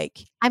 but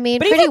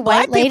pretty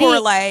white lady were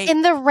like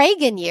in the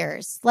Reagan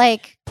years,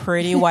 like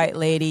pretty white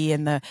lady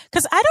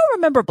because I don't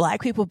remember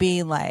black people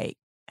being like,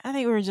 I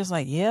think we were just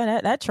like,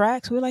 yeah, that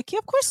tracks. We were like, yeah,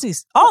 of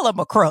course all of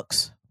them are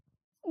crooks.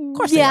 Of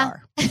course they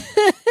are.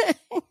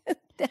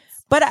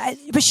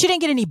 But she didn't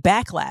get any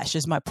backlash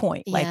is my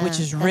point, which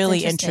is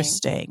really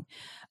interesting.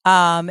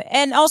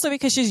 And also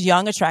because she's a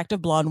young,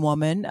 attractive blonde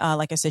woman.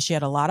 Like I said, she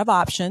had a lot of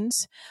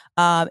options.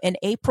 In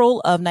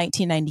April of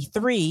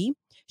 1993,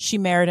 she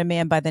married a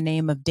man by the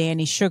name of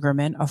Danny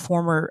Sugarman, a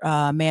former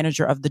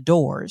manager of The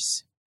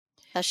Doors.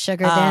 A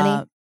sugar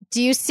daddy.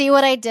 Do you see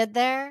what I did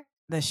there?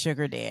 The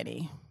sugar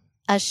daddy.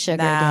 A sugar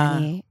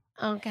daddy.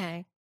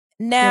 Okay.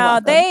 Now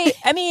I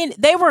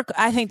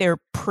think they were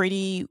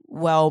pretty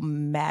well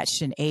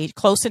matched in age,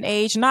 close in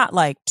age, not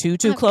like too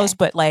close,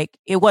 but like,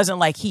 it wasn't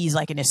like he's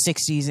like in his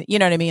 60s. You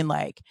know what I mean?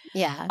 Like,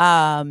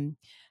 yeah.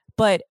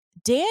 But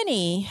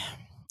Danny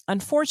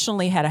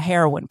unfortunately had a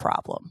heroin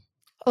problem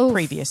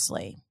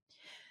previously.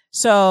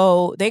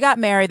 So they got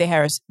married. They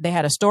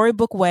had a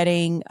storybook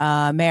wedding,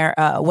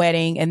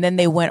 wedding, and then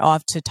they went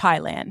off to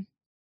Thailand.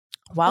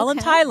 While in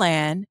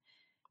Thailand,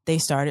 they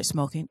started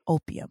smoking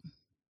opium.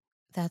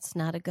 That's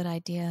not a good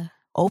idea.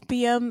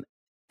 Opium.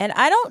 And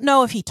I don't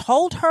know if he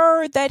told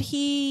her that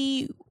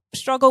he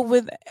struggled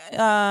with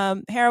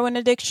heroin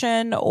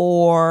addiction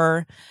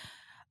or,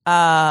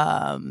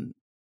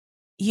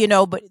 you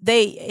know, but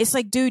it's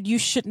like, dude, you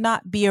should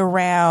not be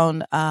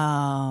around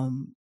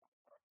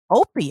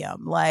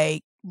opium.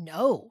 Like,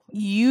 no,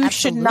 you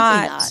should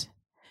not.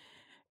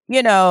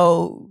 You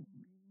know,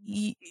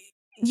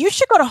 you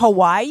should go to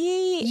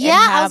Hawaii. Yeah,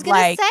 and have, I was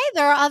going to say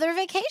there are other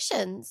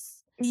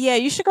vacations. Yeah,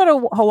 you should go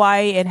to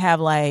Hawaii and have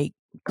like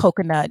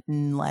coconut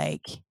and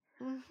like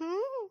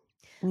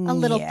a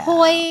little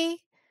poi,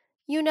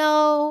 you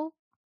know,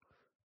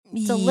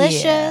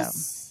 delicious. Yeah.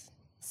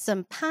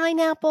 Some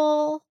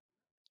pineapple.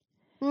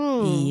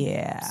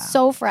 Yeah,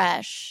 so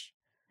fresh.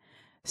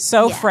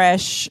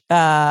 Fresh.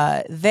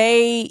 So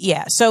they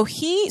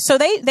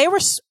were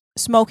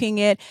smoking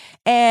it,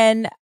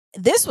 and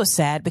this was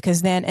sad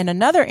because then in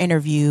another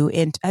interview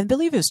in, I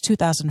believe it was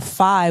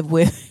 2005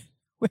 with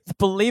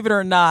believe it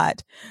or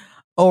not,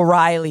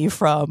 O'Reilly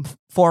from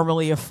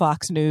formerly of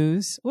Fox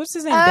News. What's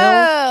his name?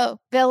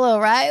 Bill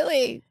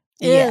O'Reilly.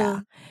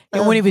 Yeah.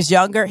 And when he was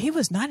younger, he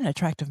was not an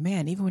attractive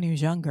man, even when he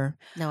was younger.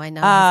 No, I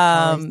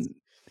know.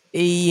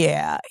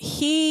 Yeah.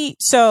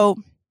 So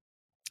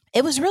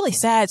it was really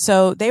sad.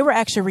 So they were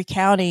actually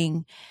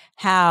recounting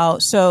how,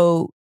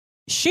 so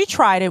she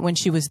tried it when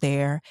she was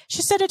there.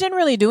 She said it didn't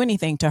really do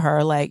anything to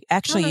her. Like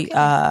actually,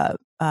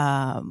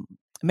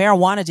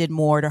 marijuana did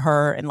more to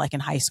her in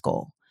high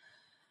school.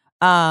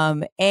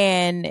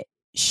 And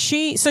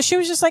she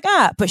was just like,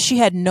 but she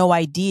had no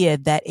idea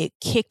that it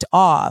kicked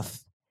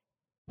off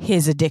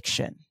his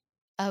addiction.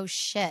 Oh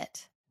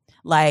shit.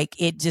 Like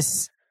it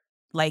just,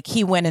 like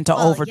he went into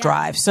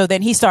overdrive. Yeah. So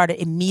then he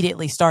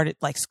immediately started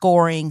like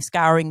scouring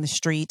the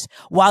streets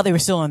while they were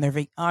still on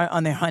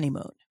their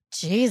honeymoon.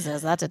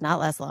 Jesus, that did not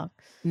last long.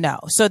 No.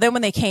 So then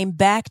when they came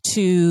back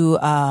to,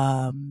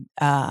 and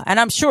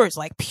I'm sure it's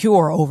like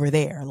pure over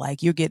there,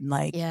 like you're getting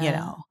like, you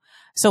know,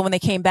 so when they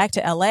came back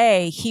to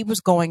LA, he was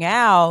going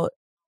out,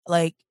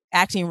 like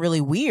acting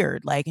really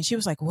weird. Like, and she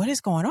was like, what is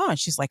going on?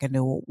 She's like a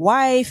new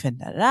wife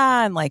and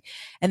and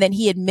then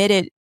he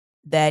admitted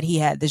that he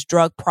had this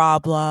drug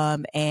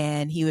problem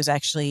and he was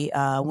actually,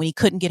 when he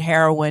couldn't get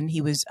heroin,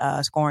 he was,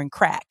 scoring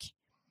crack.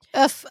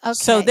 Okay.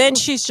 So then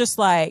she's just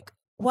like,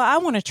 well, I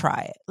want to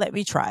try it. Let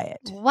me try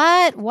it.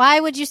 What? Why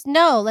would you?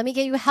 No, let me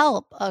get you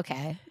help.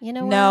 Okay. You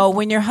know what? No,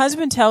 when your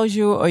husband tells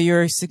you or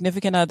your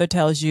significant other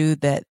tells you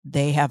that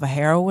they have a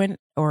heroin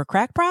or a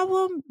crack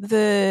problem,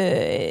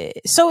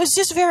 so it's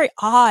just very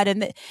odd.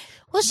 And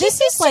well, she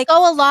seems to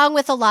go along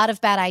with a lot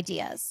of bad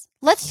ideas.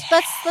 Let's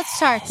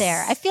start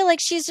there. I feel like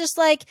she's just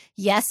like,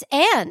 yes,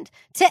 and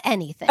to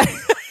anything,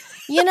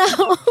 you know? I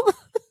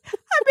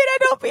mean, I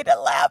don't mean to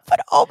laugh,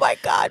 but oh my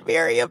God,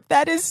 Miriam,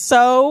 that is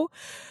so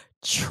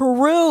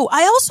true.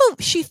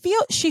 She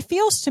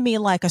feels to me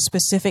like a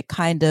specific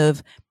kind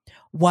of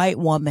white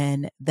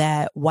woman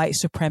that white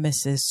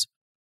supremacists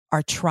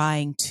are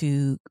trying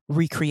to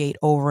recreate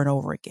over and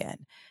over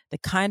again. The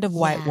kind of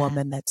white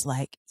woman that's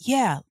like,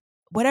 yeah,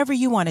 whatever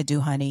you want to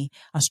do, honey.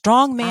 A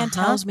strong man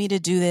tells me to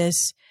do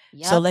this.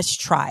 Yep. So let's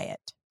try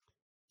it.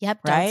 Yep.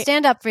 Right? Don't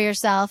stand up for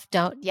yourself.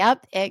 Don't.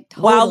 Yep.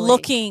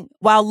 Totally.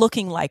 While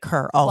looking like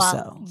her also.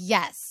 Well,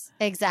 yes,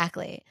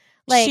 exactly.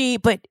 But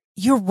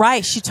you're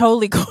right. She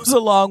totally goes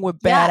along with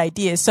bad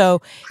ideas.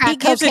 So he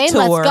gives it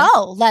to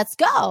her. Let's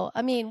go.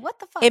 I mean, what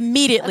the fuck?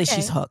 Immediately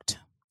she's hooked.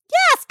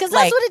 Yes, because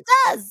that's what it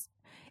does.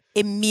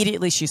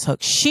 Immediately she's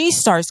hooked. She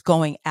starts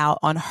going out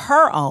on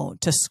her own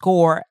to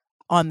score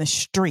on the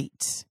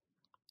streets.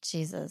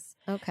 Jesus.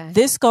 Okay.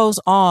 This goes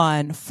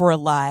on for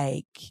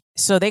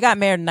so they got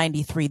married in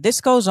 93.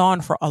 This goes on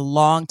for a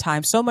long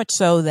time. So much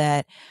so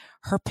that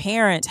her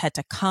parents had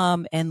to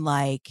come and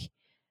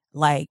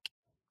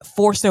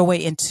force their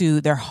way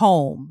into their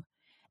home,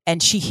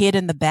 and she hid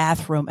in the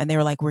bathroom, and they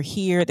were like, we're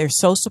here. They're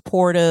so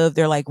supportive.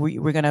 They're like,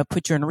 we're going to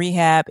put you in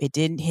rehab. It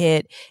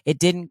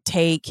didn't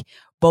take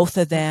both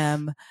of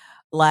them.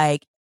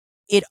 Like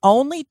it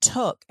only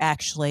took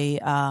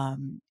actually,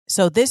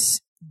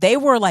 they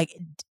were like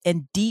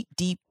in deep,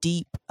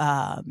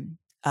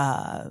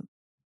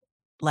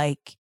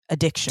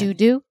 addiction.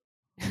 Doo-doo?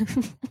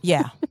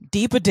 Yeah.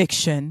 Deep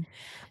addiction.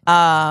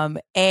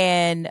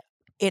 And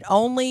it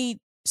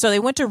only, so they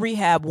went to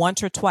rehab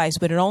once or twice,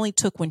 but it only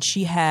took when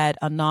she had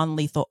a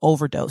non-lethal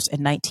overdose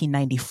in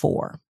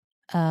 1994.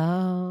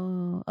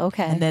 Oh,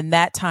 okay. And then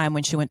that time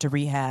when she went to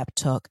rehab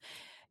took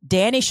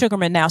Danny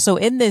Sugarman. Now, so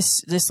in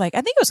this I think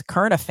it was a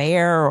Current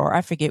Affair, or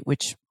I forget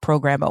which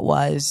program it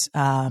was,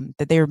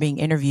 that they were being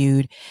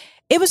interviewed.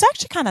 It was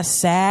actually kind of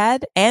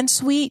sad and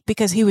sweet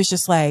because he was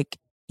just like,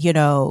 you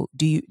know,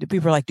 the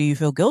people were like, do you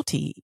feel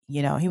guilty?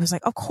 You know, he was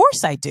like, of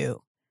course I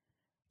do.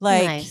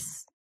 Like,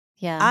 nice.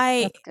 Yeah,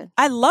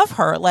 I love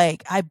her.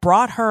 Like I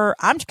brought her,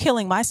 I'm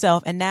killing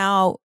myself. And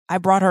now I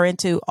brought her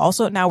into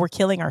also, now we're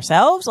killing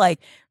ourselves. Like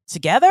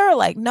together?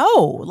 Like,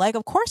 no, like,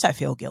 of course I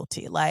feel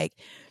guilty. Like,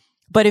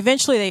 but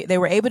eventually they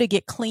were able to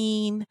get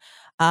clean,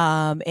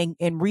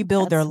 and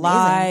rebuild That's their amazing.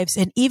 lives.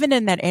 And even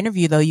in that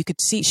interview, though, you could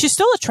see she's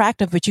still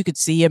attractive, but you could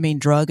see, I mean,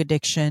 drug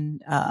addiction,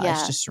 Yeah.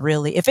 it's just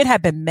really, if it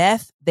had been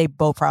meth, they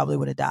both probably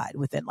would have died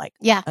within like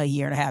Yeah. a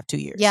year and a half, 2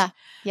 years. Yeah.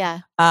 Yeah.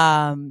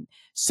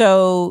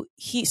 So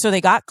they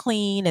got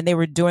clean, and they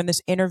were doing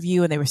this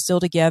interview, and they were still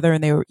together,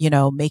 and they were,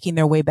 making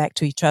their way back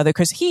to each other.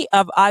 Cause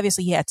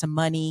obviously he had some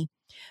money,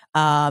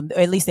 or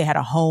at least they had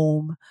a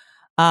home.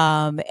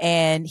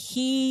 And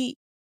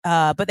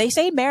but they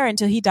stayed married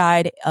until he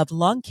died of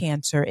lung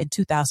cancer in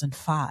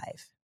 2005.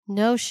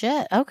 No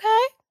shit.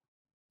 Okay.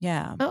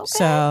 Yeah. Okay.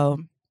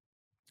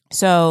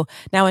 So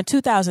now in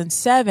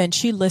 2007,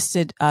 she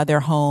listed their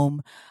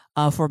home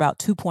for about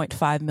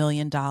 $2.5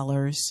 million.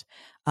 Now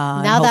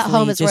that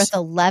home is worth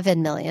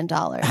 $11 million.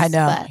 I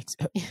know,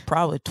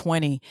 probably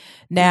 20.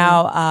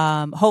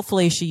 Now,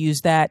 hopefully she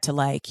used that to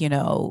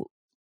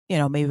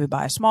maybe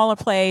buy a smaller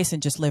place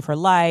and just live her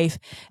life.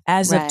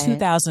 As of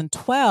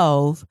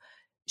 2012,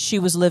 she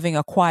was living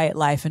a quiet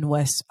life in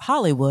West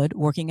Hollywood,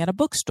 working at a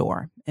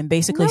bookstore and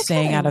basically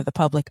staying out of the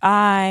public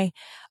eye.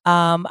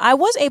 I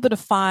was able to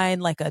find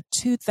like a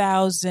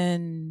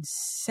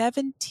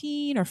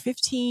 2017 or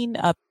 15,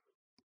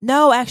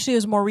 no, actually it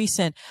was more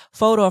recent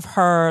photo of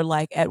her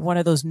like at one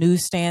of those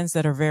newsstands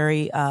that are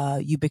very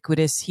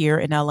ubiquitous here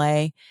in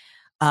LA,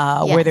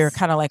 where they're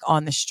kind of like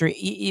on the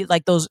street,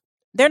 like those.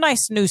 They're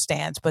nice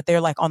newsstands, but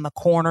they're like on the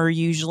corner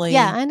usually.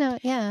 Yeah, I know.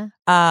 Yeah.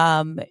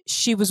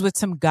 She was with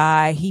some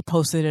guy. He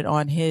posted it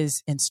on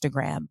his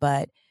Instagram,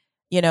 but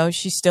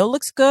she still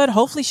looks good.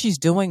 Hopefully she's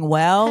doing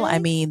well. I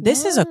mean,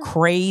 this is a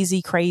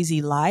crazy,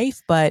 crazy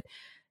life, but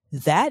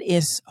that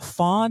is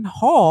FAWN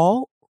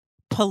Hall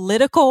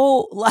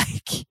political,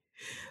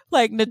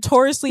 like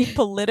notoriously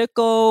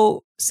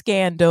political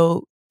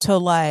scandal to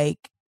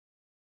like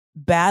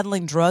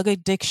battling drug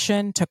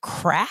addiction to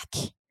crack.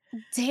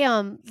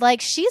 Damn,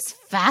 like she's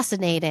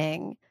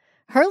fascinating.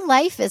 Her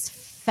life is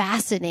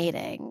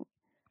fascinating.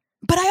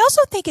 But I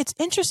also think it's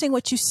interesting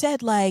what you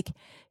said. Like,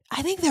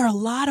 I think there are a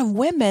lot of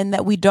women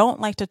that we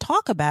don't like to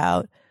talk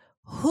about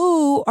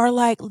who are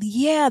like,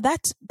 yeah,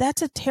 that's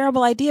a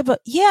terrible idea, but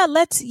yeah,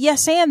 let's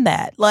and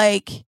that.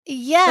 Like,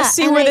 let's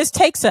see where this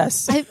takes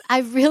us.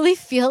 I really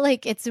feel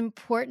like it's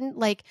important.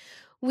 Like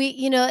we,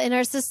 in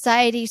our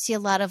society, you see a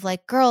lot of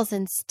like girls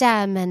in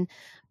STEM and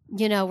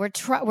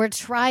we're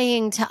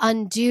trying to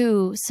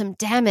undo some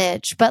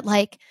damage, but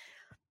like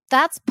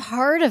that's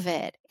part of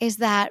it is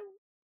that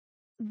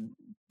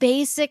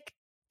basic,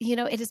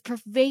 it is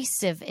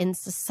pervasive in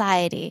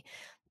society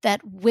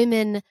that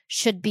women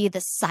should be the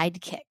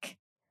sidekick.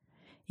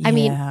 Yeah. I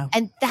mean,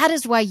 and that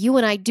is why you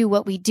and I do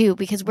what we do,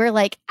 because we're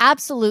like,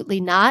 absolutely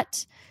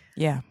not.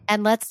 Yeah.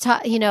 And let's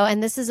talk,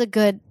 and this is a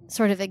good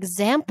sort of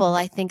example,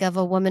 I think, of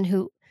a woman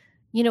who,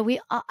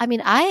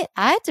 I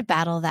had to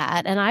battle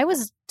that, and I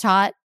was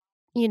taught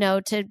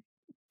to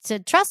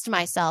trust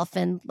myself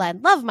and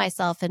love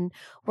myself and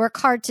work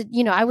hard to,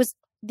 I was,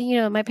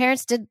 my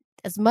parents did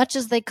as much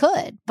as they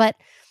could, but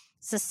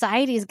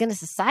society is going to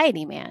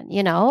society, man,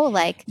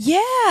 like.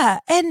 Yeah.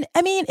 And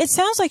I mean, it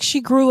sounds like she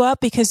grew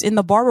up because in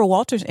the Barbara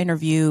Walters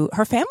interview,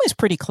 her family's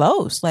pretty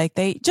close. Like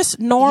they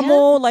just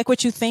normal, like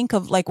what you think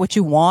of, like what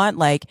you want.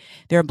 Like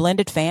they're a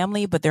blended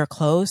family, but they're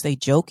close. They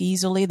joke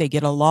easily. They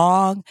get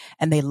along,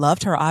 and they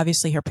loved her.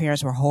 Obviously her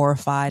parents were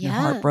horrified and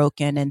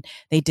heartbroken, and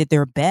they did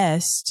their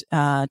best,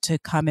 to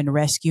come and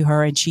rescue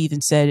her. And she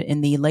even said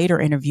in the later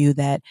interview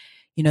that,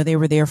 they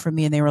were there for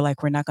me, and they were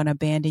like, we're not going to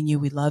abandon you.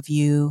 We love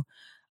you.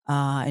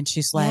 And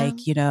she's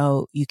like, you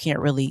can't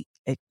really,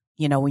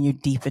 when you're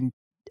deep in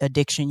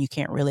addiction, you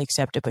can't really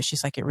accept it. But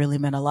she's like, it really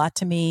meant a lot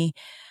to me.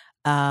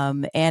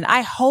 And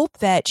I hope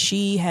that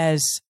she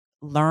has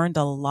learned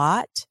a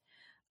lot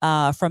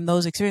from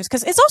those experiences,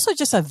 because it's also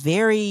just a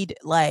varied,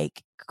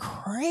 like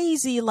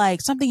crazy, like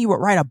something you would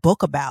write a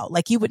book about.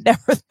 Like you would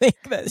never think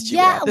that she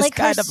would have this like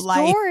kind of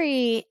life. Her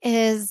story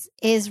is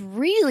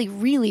really,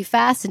 really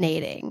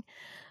fascinating.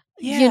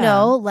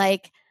 Yeah.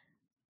 Like,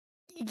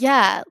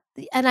 yeah.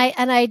 And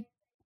I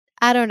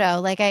don't know,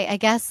 like, I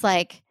guess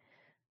like,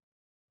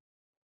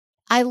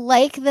 I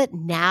like that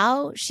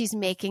now she's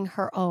making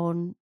her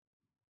own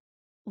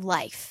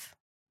life.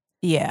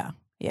 Yeah.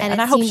 Yeah.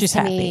 And I hope she's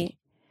happy.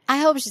 I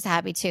hope she's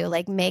happy too,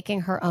 like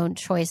making her own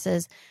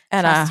choices.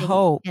 And I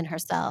hope in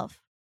herself.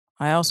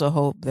 I also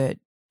hope that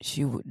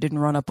she didn't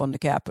run up on the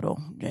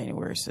Capitol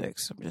January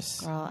 6th. I'm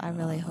just, girl, I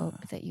really hope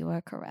that you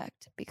are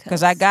correct,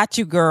 because I got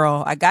you,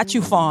 girl. I got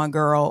you, FAWN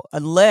girl.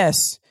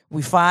 Unless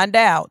we find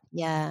out,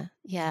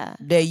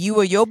 that you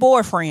or your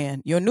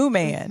boyfriend, your new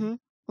man,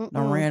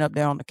 ran up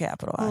there on the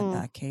Capitol.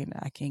 I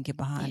can't get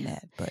behind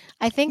that. But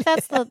I think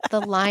that's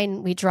the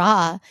line we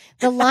draw.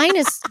 The line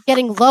is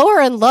getting lower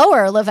and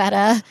lower,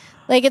 Lavetta.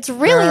 Like it's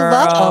really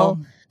low.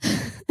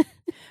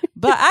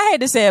 But I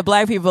hate to say it,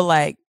 black people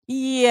like,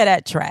 yeah,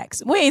 that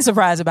tracks. We ain't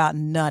surprised about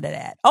none of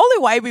that. Only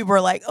white people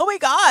are like, oh my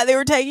God, they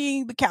were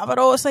taking the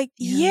Capitol. It's like,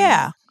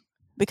 yeah,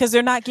 because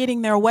they're not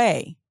getting their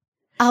way.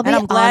 I'll be And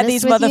I'm glad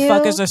these honest with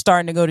motherfuckers you. are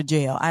starting to go to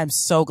jail. I'm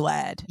so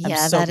glad. Yeah,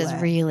 so that is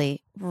glad.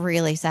 really,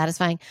 really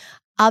satisfying.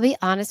 I'll be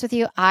honest with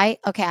you. I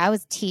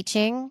was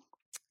teaching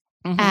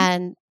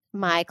and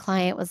my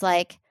client was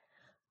like,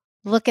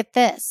 look at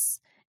this.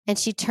 And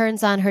she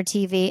turns on her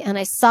TV and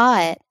I saw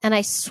it. And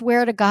I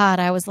swear to God,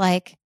 I was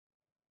like,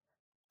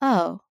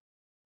 oh,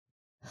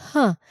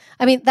 huh.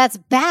 I mean, that's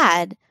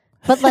bad,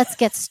 but let's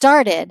get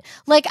started.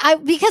 Like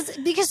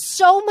because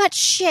so much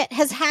shit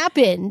has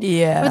happened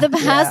for the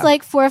past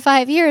like 4 or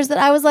 5 years that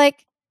I was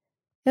like,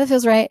 that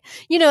feels right.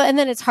 You know, and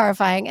then it's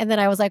horrifying. And then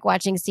I was like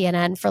watching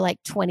CNN for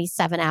like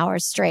 27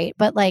 hours straight.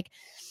 But like,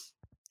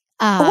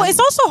 well, it's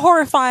also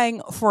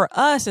horrifying for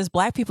us as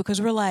Black people because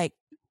we're like,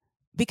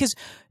 because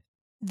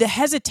the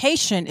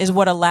hesitation is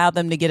what allowed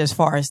them to get as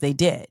far as they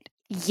did.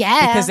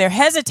 Yeah. Because they're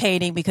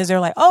hesitating because they're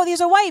like, oh, these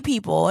are white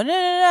people. And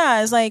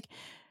it's like,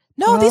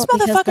 no, these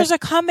motherfuckers are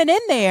coming in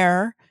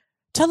there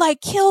to like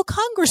kill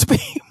Congress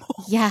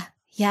people. Yeah.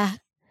 Yeah.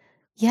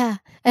 Yeah.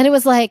 And it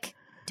was like,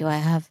 do I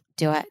have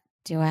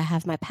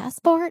my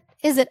passport?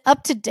 Is it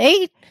up to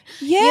date?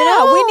 Yeah, you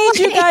know? we need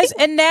you guys.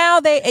 And now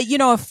they, you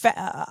know,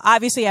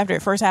 obviously after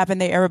it first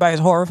happened, everybody was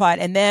horrified.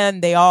 And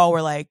then they all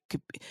were like,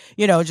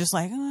 you know, just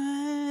like,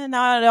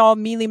 not all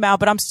mealy mouth.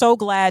 But I'm so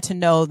glad to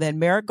know that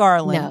Merrick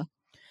Garland,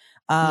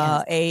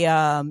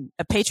 a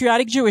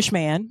patriotic Jewish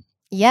man.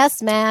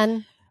 Yes,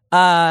 man.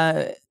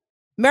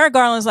 Merrick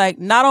Garland's like,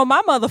 not on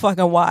my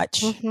motherfucking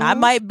watch. I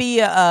might be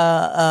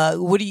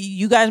what do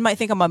you guys might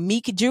think I'm a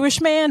meek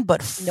Jewish man,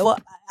 but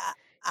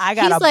I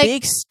got a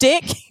big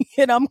stick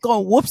and I'm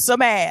going to whoop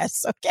some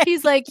ass. Okay.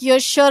 He's like, you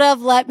should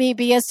have let me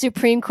be a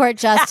Supreme Court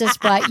justice,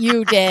 but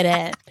you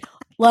didn't.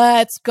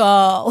 Let's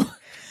go.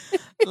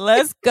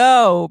 Let's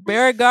go.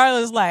 Merrick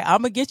Garland's like,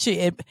 I'm going to get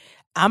you.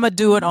 I'm going to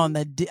do it on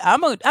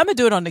I'm going to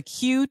do it on the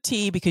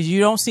QT because you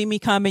don't see me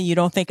coming. You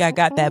don't think I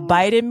got that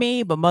bite in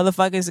me, but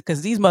motherfuckers,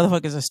 because these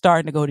motherfuckers are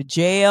starting to go to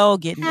jail,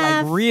 getting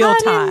like real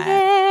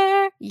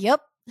time.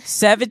 Yep.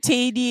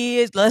 17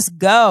 years. Let's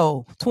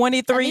go.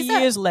 23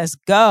 years. Let's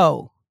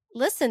go.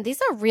 Listen, these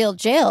are real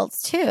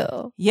jails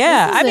too.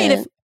 Yeah. I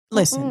mean,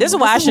 listen, this is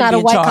why I shouldn't be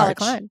in charge.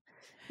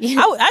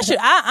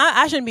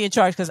 I shouldn't be in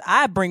charge because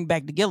I bring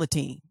back the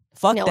guillotine.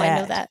 Fuck that. I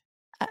know that.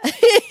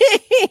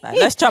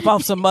 Let's chop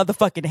off some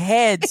motherfucking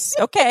heads.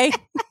 Okay.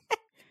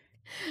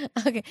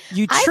 Okay.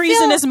 You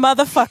treasonous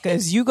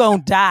motherfuckers. You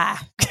gonna die.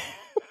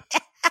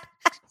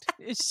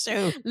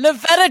 Shoot.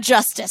 Lavetta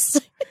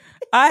justice.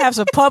 I have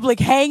some public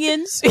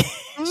hangings.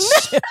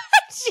 Jesus.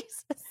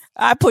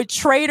 I put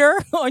traitor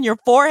on your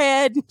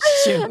forehead.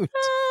 Shoot.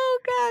 Oh,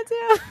 God,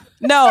 yeah.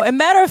 No, and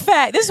matter of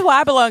fact, this is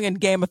why I belong in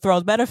Game of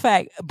Thrones. Matter of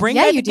fact, bring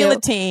back the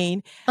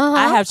guillotine.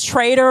 I have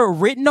traitor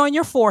written on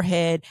your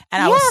forehead,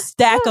 and I will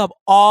stack up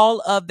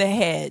all of the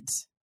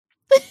heads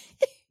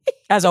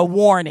as a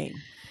warning.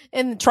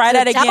 And try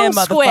that again,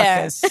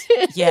 motherfuckers.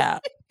 Yeah.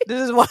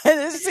 This is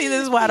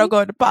why I don't go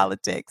into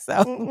politics.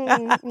 So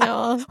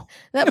no,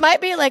 that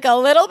might be like a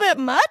little bit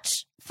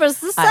much for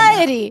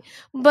society,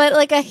 but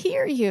like I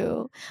hear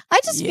you. I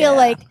just feel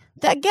like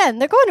that again,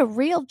 they're going to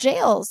real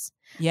jails.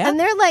 Yeah. And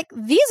they're like,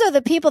 these are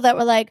the people that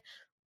were like,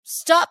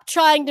 stop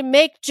trying to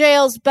make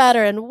jails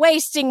better and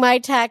wasting my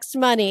tax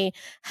money.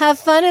 Have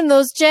fun in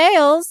those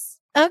jails.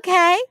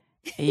 Okay.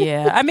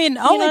 Yeah. I mean,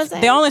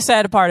 the only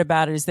sad part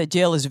about it is that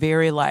jail is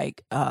very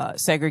like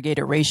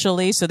segregated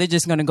racially. So they're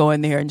just going to go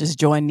in there and just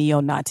join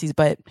neo-Nazis.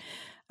 But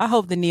I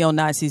hope the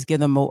neo-Nazis give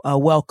them a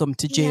welcome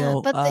to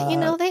jail. Yeah,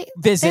 but they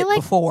visit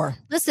before.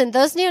 Listen,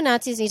 those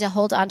neo-Nazis need to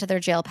hold on to their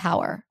jail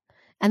power.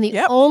 And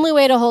the only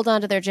way to hold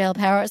on to their jail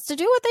power is to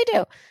do what they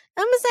do.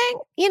 I'm saying,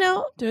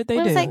 do what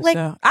they do. Saying, like,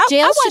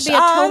 jail should be a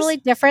totally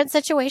different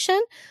situation,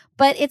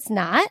 but it's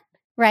not.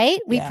 Right?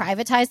 We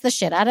privatized the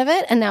shit out of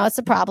it, and now it's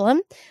a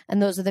problem.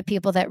 And those are the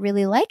people that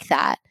really like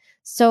that.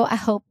 So I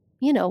hope,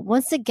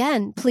 once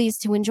again, please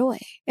to enjoy.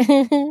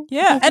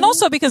 Yeah. And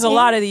also because a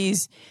lot of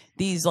these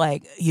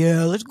like,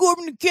 let's go up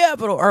in the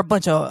Capitol are a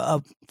bunch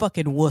of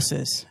fucking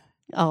wusses.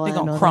 Oh, they're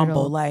going to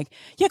crumble. Like,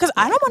 because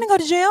I don't want to go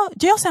to jail.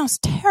 Jail sounds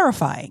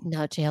terrifying.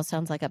 No, jail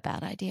sounds like a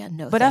bad idea.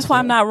 No, but that's why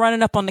I'm not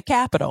running up on the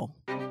Capitol.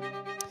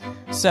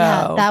 So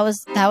that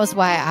was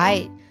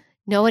why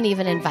no one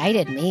even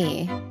invited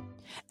me.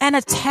 And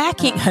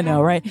attacking, I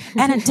know, right?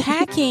 And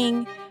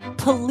attacking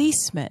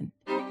policemen,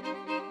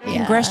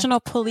 congressional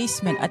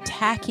policemen,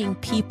 attacking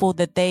people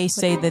that they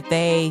say that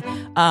they,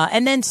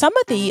 and then some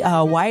of the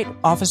white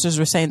officers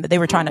were saying that they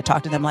were trying to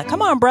talk to them like,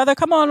 come on, brother,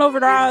 come on over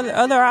to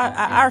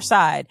our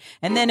side.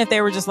 And then if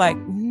they were just like,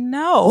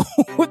 no,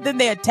 then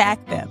they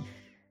attack them.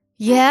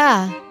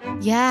 Yeah.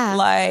 Yeah.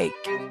 Like,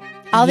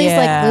 all these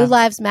like Blue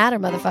Lives Matter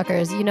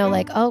motherfuckers,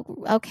 like,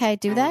 oh, okay,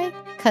 do they?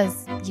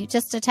 Because you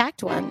just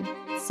attacked one.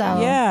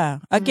 So yeah,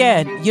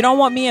 again, you don't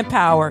want me in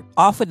power.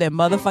 Off of them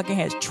motherfucking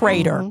heads,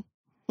 traitor.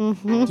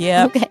 Mm-hmm.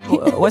 Yep. Okay.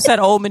 What's that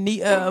old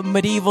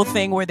medieval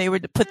thing where they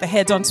would put the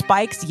heads on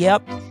spikes?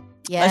 Yep.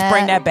 Yeah. Let's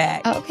bring that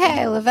back. Okay,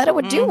 Lavetta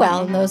would do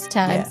well in those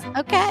times.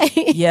 Yeah.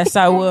 Okay. Yes,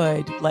 I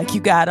would. Like,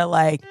 you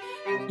gotta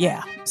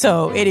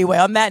So anyway,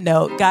 on that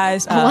note,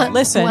 guys,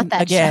 listen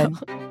again.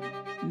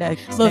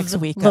 next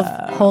week.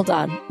 Hold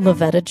on.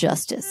 Lavetta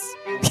Justice.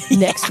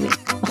 Next week.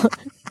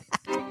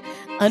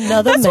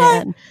 Another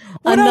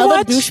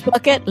douche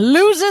bucket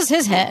loses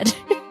his head.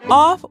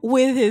 Off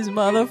with his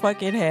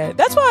motherfucking head.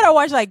 That's why when I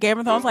watch like Game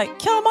of Thrones, like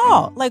kill them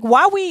all. Like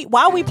why we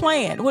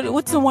playing?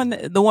 What's the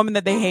woman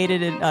that they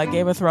hated in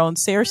Game of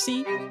Thrones?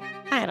 Cersei.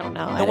 I don't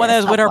know. The one that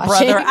was with her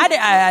brother.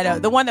 I know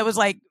the one that was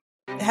like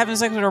having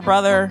sex with her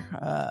brother.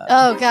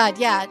 Oh God,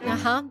 yeah.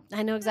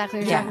 I know exactly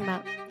what you're talking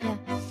about. Yeah.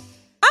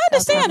 I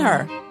understand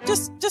her.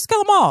 Just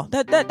kill them all.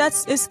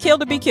 That's it's kill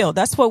to be killed.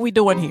 That's what we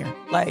doing here.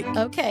 Like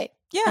okay.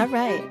 Yeah. All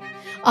right.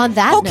 On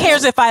that Who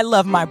cares if I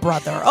love my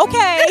brother?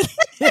 Okay.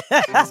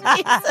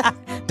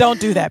 Don't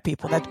do that,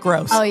 people. That's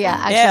gross. Oh, yeah.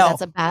 Actually,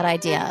 that's a bad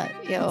idea.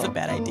 It's a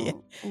bad idea.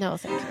 No,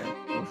 thank you.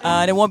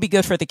 And it won't be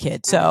good for the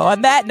kids. So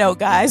on that note,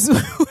 guys.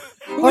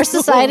 Or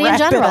society in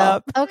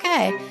general.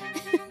 Okay.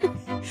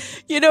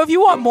 If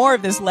you want more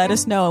of this, let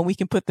us know. And we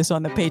can put this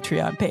on the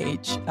Patreon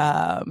page,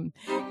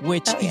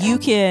 which you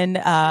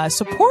can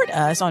support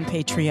us on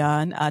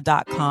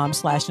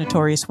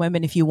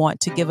patreon.com/notoriouswomen if you want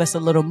to give us a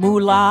little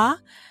moolah.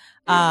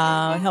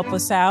 Help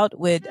us out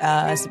with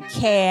some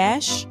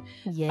cash.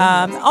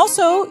 Yes.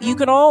 Also, you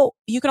can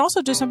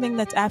also do something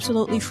that's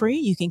absolutely free.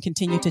 You can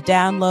continue to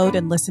download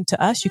and listen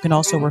to us. You can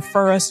also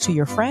refer us to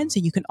your friends,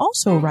 and you can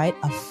also write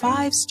a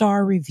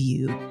 5-star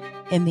review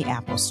in the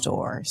Apple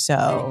Store.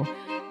 So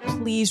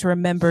please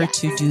remember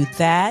to do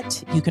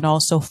that. You can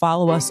also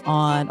follow us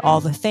on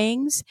all the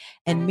things,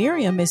 and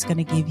Miriam is going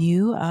to give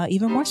you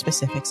even more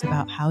specifics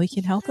about how you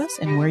can help us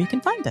and where you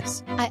can find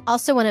us. I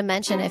also want to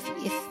mention if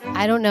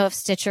I don't know if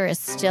Stitcher is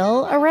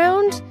still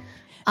around.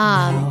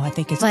 No, I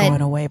think it's going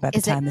away by the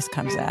time this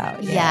comes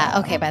out. Yeah.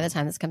 Okay. By the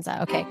time this comes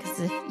out. Okay.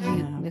 Because if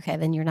you,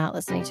 then you're not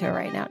listening to it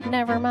right now.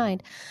 Never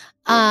mind.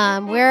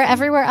 We're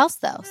everywhere else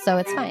though, so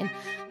it's fine.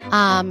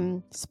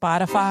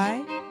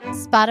 Spotify,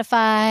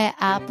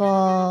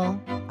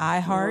 Apple,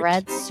 iHeart,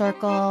 Red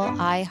Circle,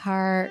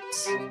 iHeart.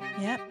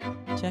 Yep.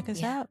 Check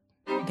us out.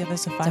 Give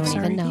us a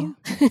 5-star review.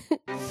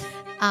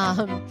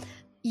 Know.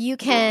 You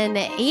can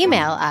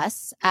email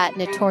us at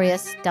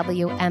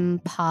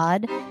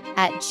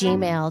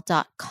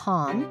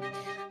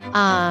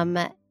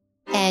notoriouswmpod@gmail.com.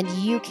 And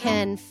you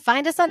can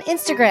find us on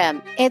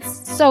Instagram.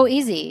 It's so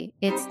easy.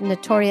 It's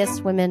Notorious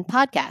Women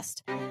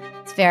Podcast.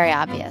 It's very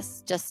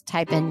obvious. Just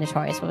type in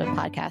Notorious Women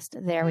Podcast.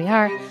 There we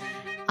are.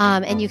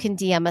 And you can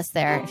DM us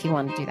there if you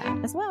want to do that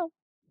as well.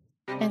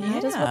 And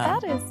that is what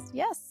that is.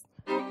 Yes.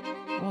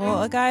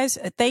 Well, guys,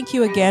 thank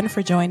you again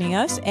for joining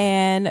us.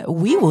 And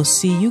we will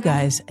see you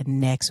guys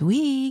next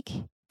week.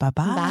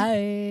 Bye-bye.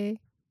 Bye.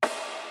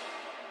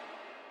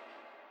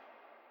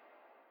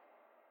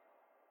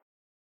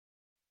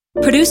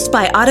 Produced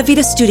by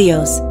Adavita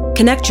Studios.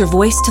 Connect your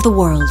voice to the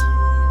world.